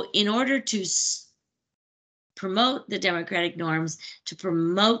 So in order to promote the democratic norms, to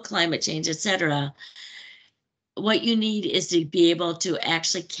promote climate change, etc., what you need is to be able to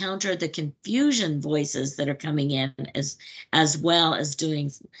actually counter the confusion voices that are coming in, as well as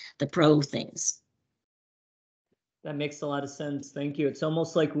doing the pro things. That makes a lot of sense. Thank you. It's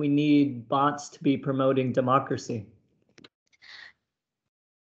almost like we need bots to be promoting democracy.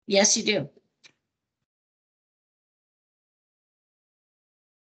 Yes, you do.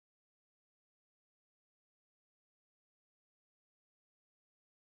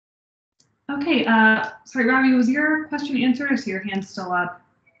 Okay, sorry, Robbie, was your question answered or is your hand still up?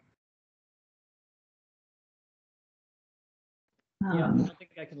 Yeah, I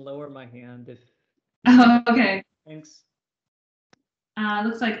think I can lower my hand if. Oh, okay. Thanks.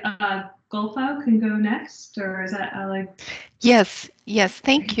 Looks like Golfo can go next, or is that like? Yes,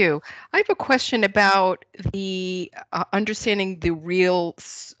 thank you. I have a question about the understanding the real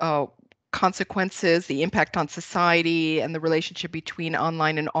consequences, the impact on society, and the relationship between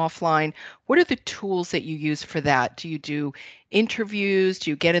online and offline. What are the tools that you use for that? Do you do interviews?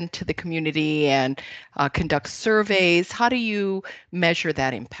 Do you get into the community and conduct surveys? How do you measure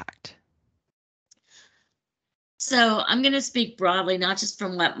that impact? So I'm going to speak broadly, not just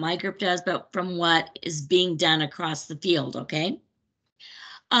from what my group does, but from what is being done across the field, okay?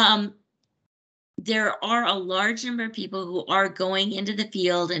 There are a large number of people who are going into the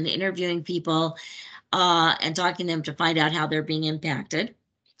field and interviewing people and talking to them to find out how they're being impacted.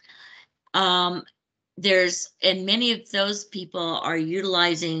 And many of those people are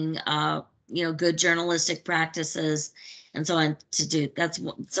utilizing, good journalistic practices and so on to do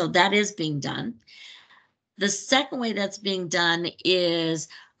so that is being done. The second way that's being done is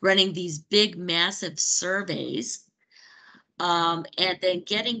running these big, massive surveys, and then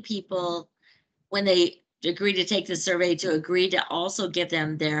getting people, when they agree to take the survey, to agree to also give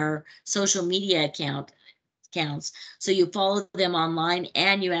them their social media accounts. So you follow them online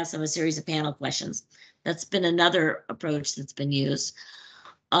and you ask them a series of panel questions. That's been another approach that's been used.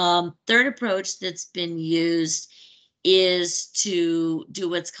 Third approach that's been used is to do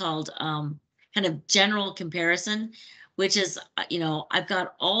what's called kind of general comparison, which is, I've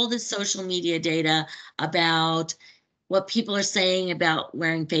got all the social media data about what people are saying about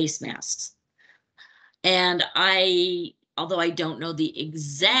wearing face masks. And although I don't know the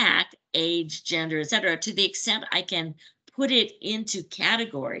exact age, gender, et cetera, to the extent I can put it into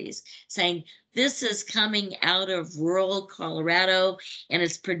categories saying this is coming out of rural Colorado and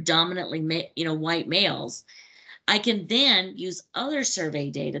it's predominantly, white males. I can then use other survey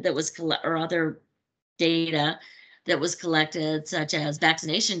data that was or other data that was collected, such as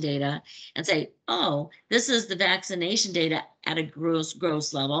vaccination data, and say, oh, this is the vaccination data at a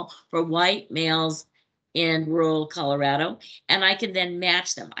gross level for white males in rural Colorado, and I can then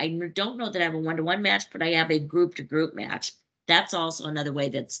match them. I don't know that I have a one-to-one match, but I have a group-to-group match. That's also another way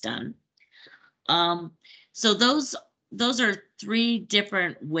that's done. So those are three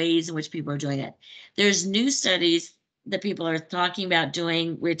different ways in which people are doing it. There's new studies that people are talking about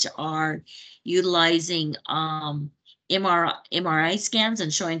doing, which are utilizing MRI scans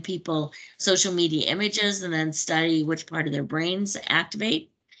and showing people social media images and then study which part of their brains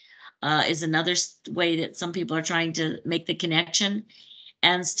activate. Is another way that some people are trying to make the connection,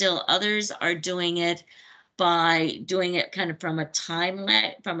 and still others are doing it by doing it kind of from a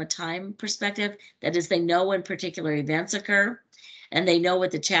time perspective. That is, they know when particular events occur and they know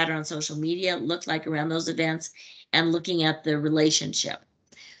what the chatter on social media looked like around those events and looking at the relationship.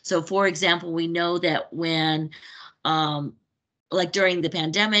 So for example, we know that when like during the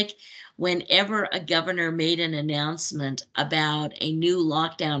pandemic, whenever a governor made an announcement about a new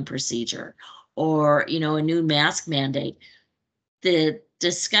lockdown procedure or, a new mask mandate, the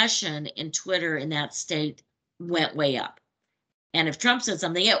discussion in Twitter in that state went way up. And if Trump said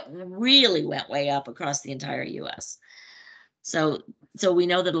something, it really went way up across the entire US. So we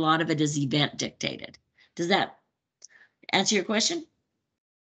know that a lot of it is event dictated. Does that answer your question?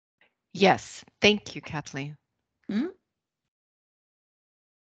 Yes, thank you, Kathleen. Hmm?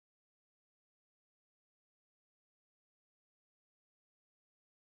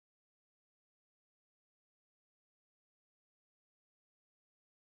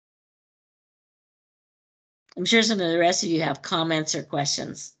 I'm sure some of the rest of you have comments or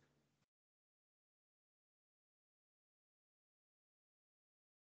questions.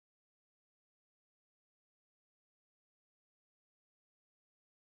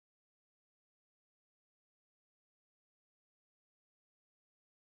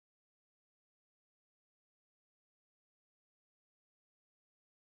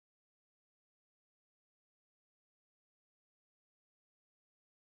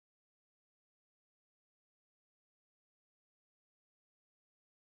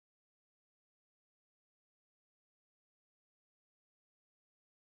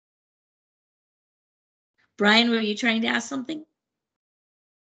 Brian, were you trying to ask something?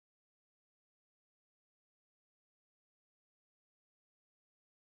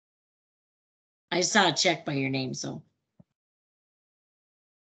 I saw a check by your name, so.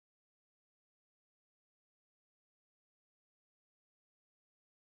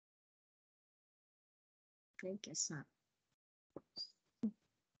 I guess not.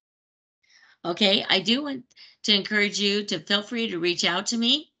 Okay, I do want to encourage you to feel free to reach out to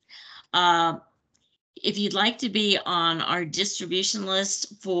me. If you'd like to be on our distribution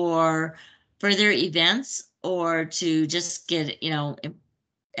list for further events or to just get,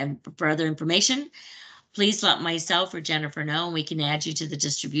 and further information, please let myself or Jennifer know and we can add you to the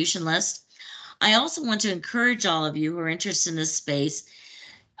distribution list. I also want to encourage all of you who are interested in this space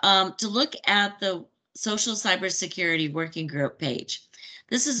to look at the Social Cybersecurity Working Group page.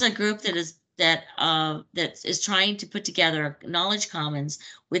 This is a group that is trying to put together knowledge commons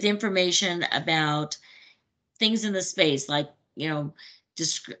with information about things in the space, like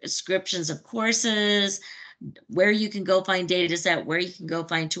descriptions of courses, where you can go find data set, where you can go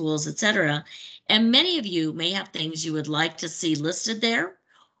find tools, etc. And many of you may have things you would like to see listed there,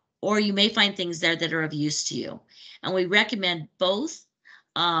 or you may find things there that are of use to you. And we recommend both.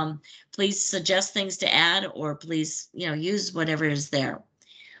 Please suggest things to add, or please, use whatever is there.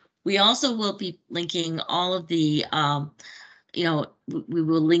 We also will be linking all of the, we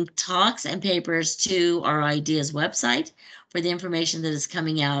will link talks and papers to our IDeaS website for the information that is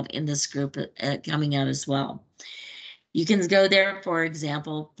coming out in this group, coming out as well. You can go there, for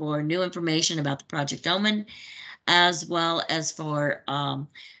example, for new information about the Project Omen, as well as for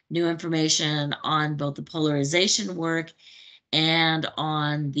new information on both the polarization work and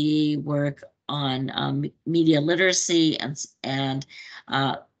on the work on media literacy and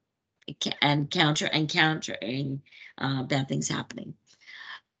countering bad things happening.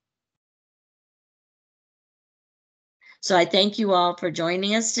 So I thank you all for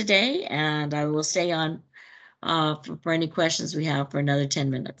joining us today, and I will stay on for any questions we have for another 10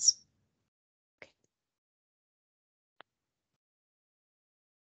 minutes.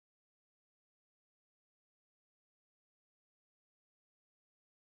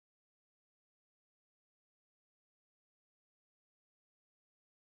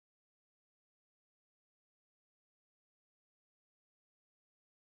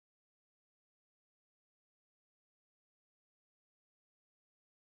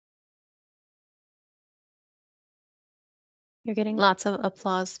 You're getting lots of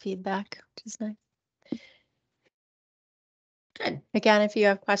applause feedback, which is nice. Good. Again, if you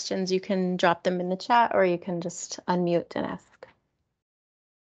have questions, you can drop them in the chat or you can just unmute and ask.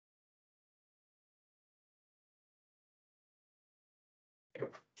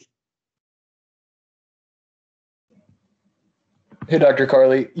 Hey, Dr.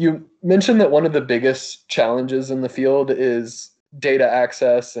 Carley, you mentioned that one of the biggest challenges in the field is data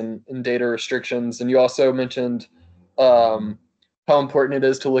access and data restrictions. And you also mentioned how important it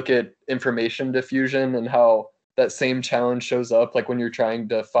is to look at information diffusion and how that same challenge shows up, like when you're trying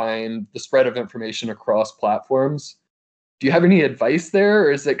to find the spread of information across platforms. Do you have any advice there,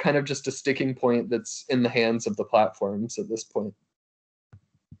 or is it kind of just a sticking point that's in the hands of the platforms at this point?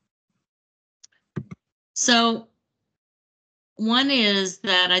 So one is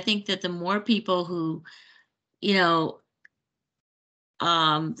that I think that the more people who,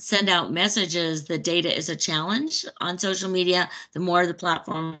 send out messages that data is a challenge on social media, the more the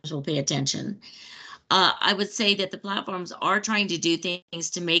platforms will pay attention. I would say that the platforms are trying to do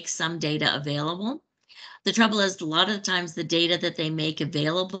things to make some data available. The trouble is, a lot of the times the data that they make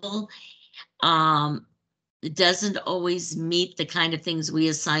available doesn't always meet the kind of things we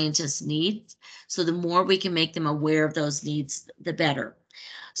as scientists need. So the more we can make them aware of those needs, the better.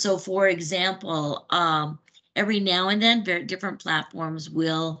 So for example, every now and then, very different platforms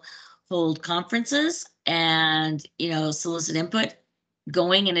will hold conferences and, solicit input.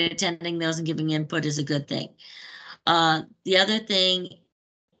 Going and attending those and giving input is a good thing. The other thing,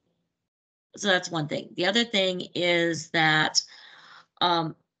 so that's one thing. The other thing is that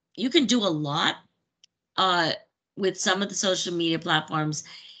you can do a lot with some of the social media platforms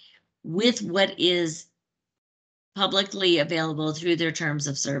with what is publicly available through their terms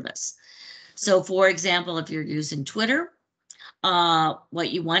of service. So for example, if you're using Twitter, what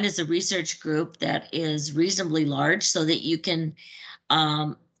you want is a research group that is reasonably large so that you can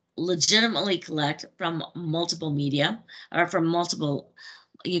legitimately collect from multiple media or from multiple,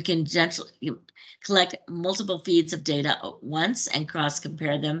 you can collect multiple feeds of data at once and cross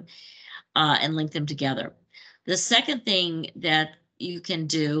compare them and link them together. The second thing that you can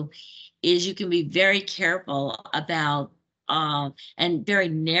do is you can be very careful about and very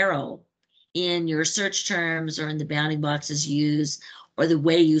narrow in your search terms or in the bounding boxes you use or the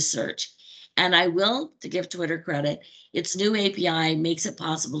way you search. And I will, to give Twitter credit, its new API makes it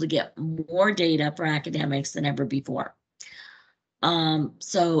possible to get more data for academics than ever before. And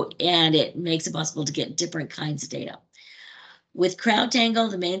it makes it possible to get different kinds of data. With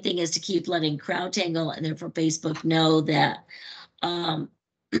CrowdTangle, the main thing is to keep letting CrowdTangle and therefore Facebook know that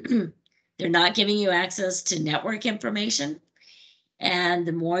They're not giving you access to network information. And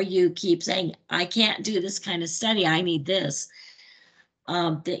the more you keep saying, I can't do this kind of study, I need this,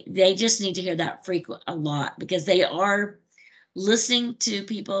 they just need to hear that frequent a lot, because they are listening to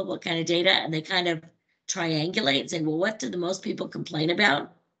people, what kind of data, and they kind of triangulate and say, well, what do the most people complain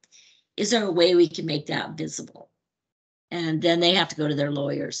about? Is there a way we can make that visible? And then they have to go to their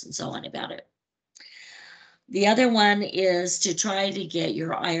lawyers and so on about it. The other one is to try to get your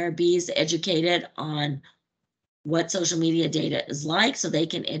IRBs educated on what social media data is like, so they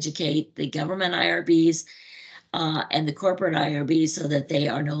can educate the government IRBs and the corporate IRBs, so that they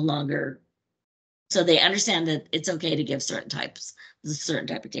are no longer, so they understand that it's okay to give certain type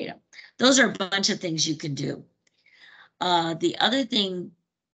of data. Those are a bunch of things you can do. The other thing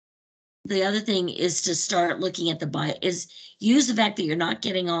is to start looking at use the fact that you're not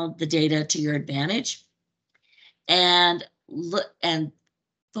getting all the data to your advantage, and look and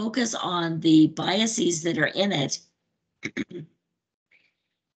focus on the biases that are in it,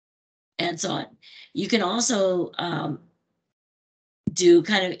 and so on. You can also do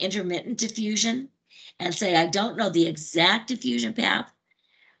kind of intermittent diffusion and say, I don't know the exact diffusion path,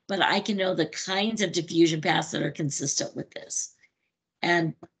 but I can know the kinds of diffusion paths that are consistent with this.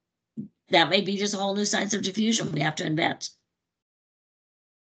 And that may be just a whole new science of diffusion we have to invent.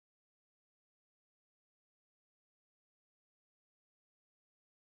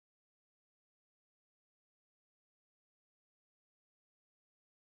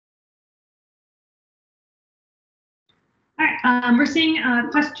 All right, we're seeing a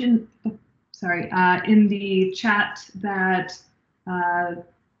question, in the chat that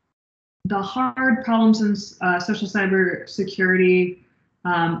the hard problems in social cybersecurity,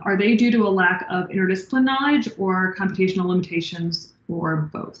 are they due to a lack of interdisciplinary knowledge or computational limitations, or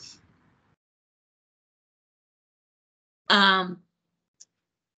both?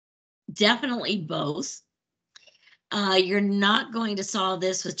 Definitely both. You're not going to solve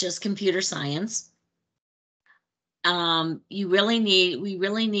this with just computer science. We really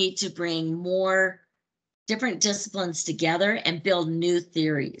need to bring more different disciplines together and build new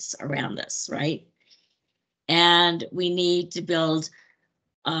theories around this, right? And we need to build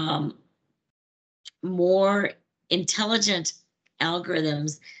more intelligent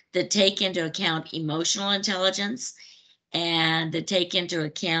algorithms that take into account emotional intelligence and that take into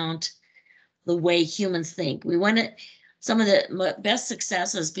account the way humans think. We want to, some of the best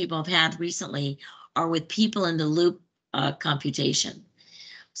successes people have had recently are with people in the loop computation,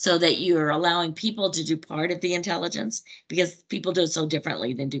 so that you're allowing people to do part of the intelligence, because people do it so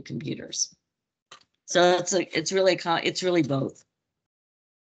differently than do computers. So it's really both.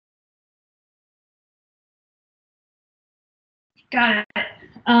 Got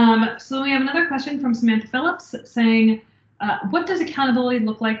it. So we have another question from Samantha Phillips saying, what does accountability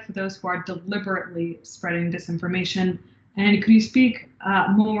look like for those who are deliberately spreading disinformation? And could you speak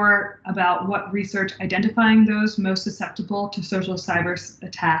more about what research identifying those most susceptible to social cyber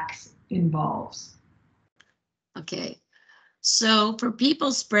attacks involves? Okay, so for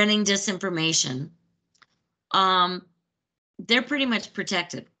people spreading disinformation, they're pretty much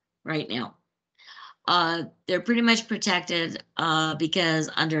protected right now. They're pretty much protected because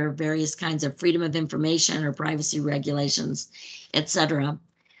under various kinds of freedom of information or privacy regulations, etc.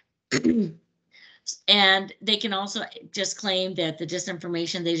 And they can also just claim that the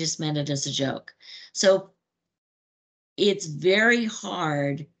disinformation, they just meant it as a joke. So it's very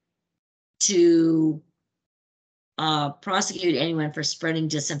hard to prosecute anyone for spreading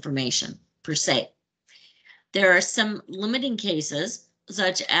disinformation per se. There are some limiting cases,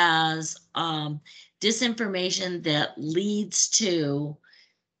 such as disinformation that leads to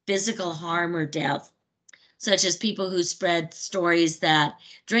physical harm or death, such as people who spread stories that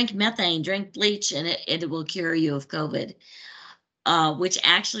drink methane, drink bleach, and it will cure you of COVID, which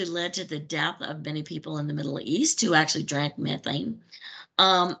actually led to the death of many people in the Middle East who actually drank methane.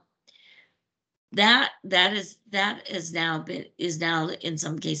 That is now in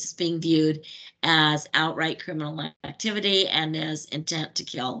some cases being viewed as outright criminal activity and as intent to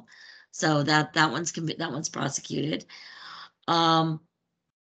kill. So that one's prosecuted.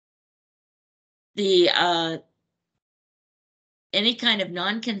 Any kind of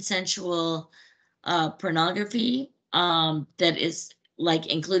non-consensual pornography that is like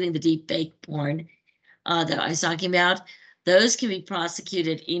including the deep fake porn that I was talking about, those can be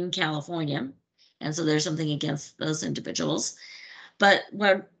prosecuted in California. And so there's something against those individuals. But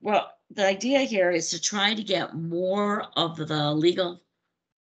the idea here is to try to get more of the legal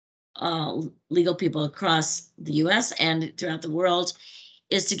people across the US and throughout the world,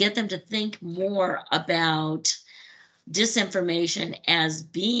 is to get them to think more about disinformation as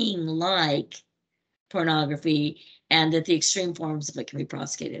being like pornography, and that the extreme forms of it can be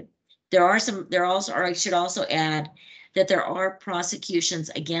prosecuted. I should also add that there are prosecutions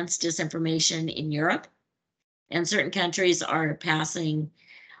against disinformation in Europe, and certain countries are passing,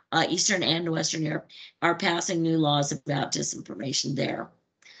 Eastern and Western Europe, are passing new laws about disinformation there.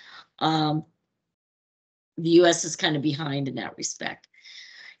 The US is kind of behind in that respect.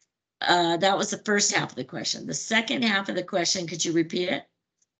 That was the first half of the question. The second half of the question, could you repeat it?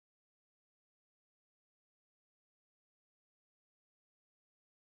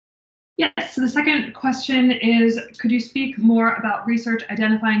 Yes, so the second question is, could you speak more about research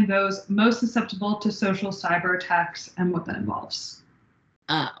identifying those most susceptible to social cyber attacks and what that involves?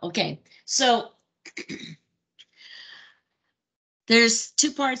 Okay, so there's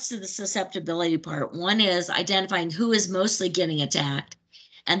two parts to the susceptibility part. One is identifying who is mostly getting attacked,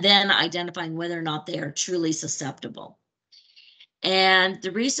 and then identifying whether or not they are truly susceptible. And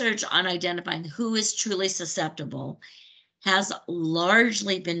the research on identifying who is truly susceptible has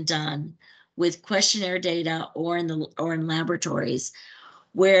largely been done with questionnaire data or in laboratories,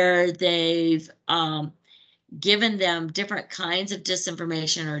 where they've given them different kinds of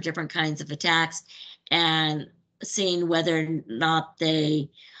disinformation or different kinds of attacks, and seeing whether or not they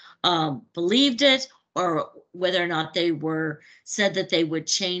believed it, or whether or not they said that they would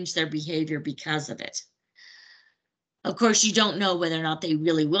change their behavior because of it. Of course, you don't know whether or not they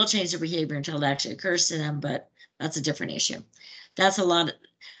really will change their behavior until it actually occurs to them, but that's a different issue. That's a lot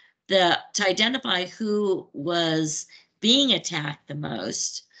to identify who was being attacked the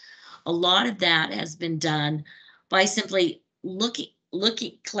most. A lot of that has been done by simply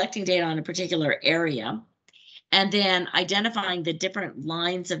collecting data on a particular area, and then identifying the different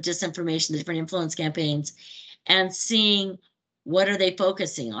lines of disinformation, the different influence campaigns, and seeing what are they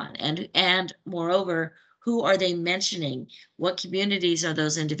focusing on, and moreover, who are they mentioning, what communities are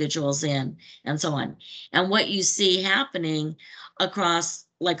those individuals in, and so on. And what you see happening across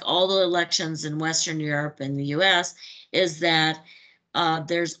like all the elections in Western Europe and the US is that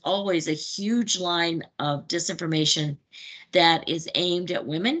there's always a huge line of disinformation that is aimed at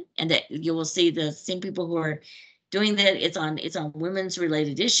women, and that you will see the same people who are doing that. It's on women's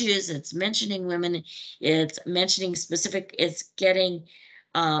related issues. It's mentioning women. It's mentioning specific. It's getting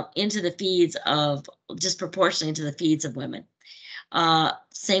into the feeds of, disproportionately into the feeds of women.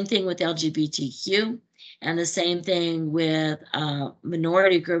 Same thing with LGBTQ, and the same thing with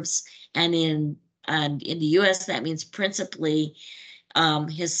minority groups. And in the US, that means principally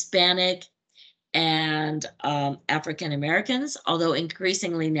Hispanic and African Americans, although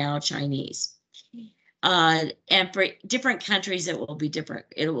increasingly now Chinese. And for different countries, it will be different.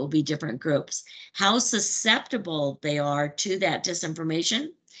 It will be different groups. How susceptible they are to that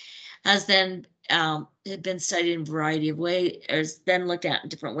disinformation has then been studied in a variety of ways, or then looked at in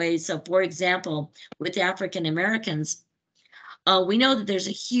different ways. So, for example, with African Americans, we know that there's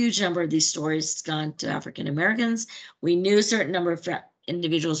a huge number of these stories gone to African Americans. We knew a certain number of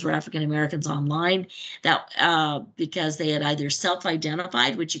individuals were African Americans online, that because they had either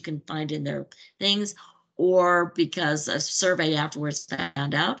self-identified, which you can find in their things, or because a survey afterwards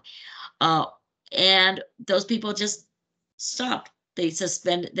found out. And those people just stopped. They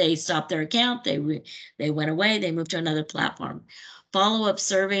stopped their account. They went away. They moved to another platform. Follow-up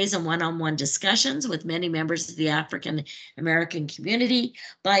surveys and one-on-one discussions with many members of the African American community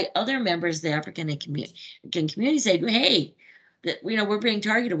by other members of the African community say, hey, we're being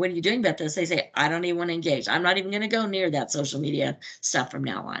targeted. What are you doing about this? They say, I don't even want to engage. I'm not even going to go near that social media stuff from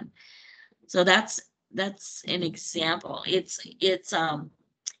now on. So that's an example. It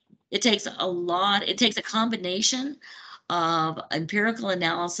takes a combination of empirical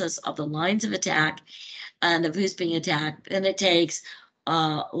analysis of the lines of attack and of who's being attacked. And it takes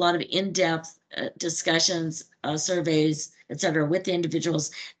a lot of in-depth discussions, surveys, etc., with the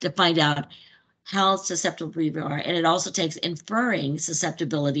individuals to find out how susceptible we are. And it also takes inferring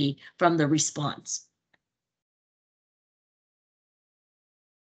susceptibility from the response.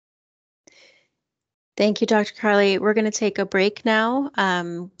 Thank you, Dr. Carley. We're going to take a break now.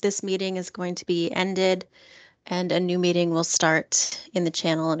 This meeting is going to be ended, and a new meeting will start in the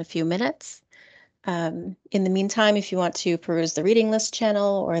channel in a few minutes. In the meantime, if you want to peruse the reading list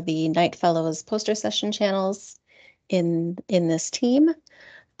channel or the Knight Fellows poster session channels in this team,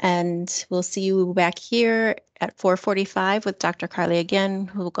 and we'll see you back here at 4:45 with Dr. Carley again,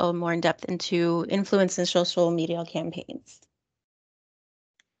 who will go more in depth into influence in social media campaigns.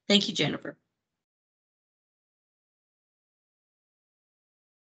 Thank you, Jennifer.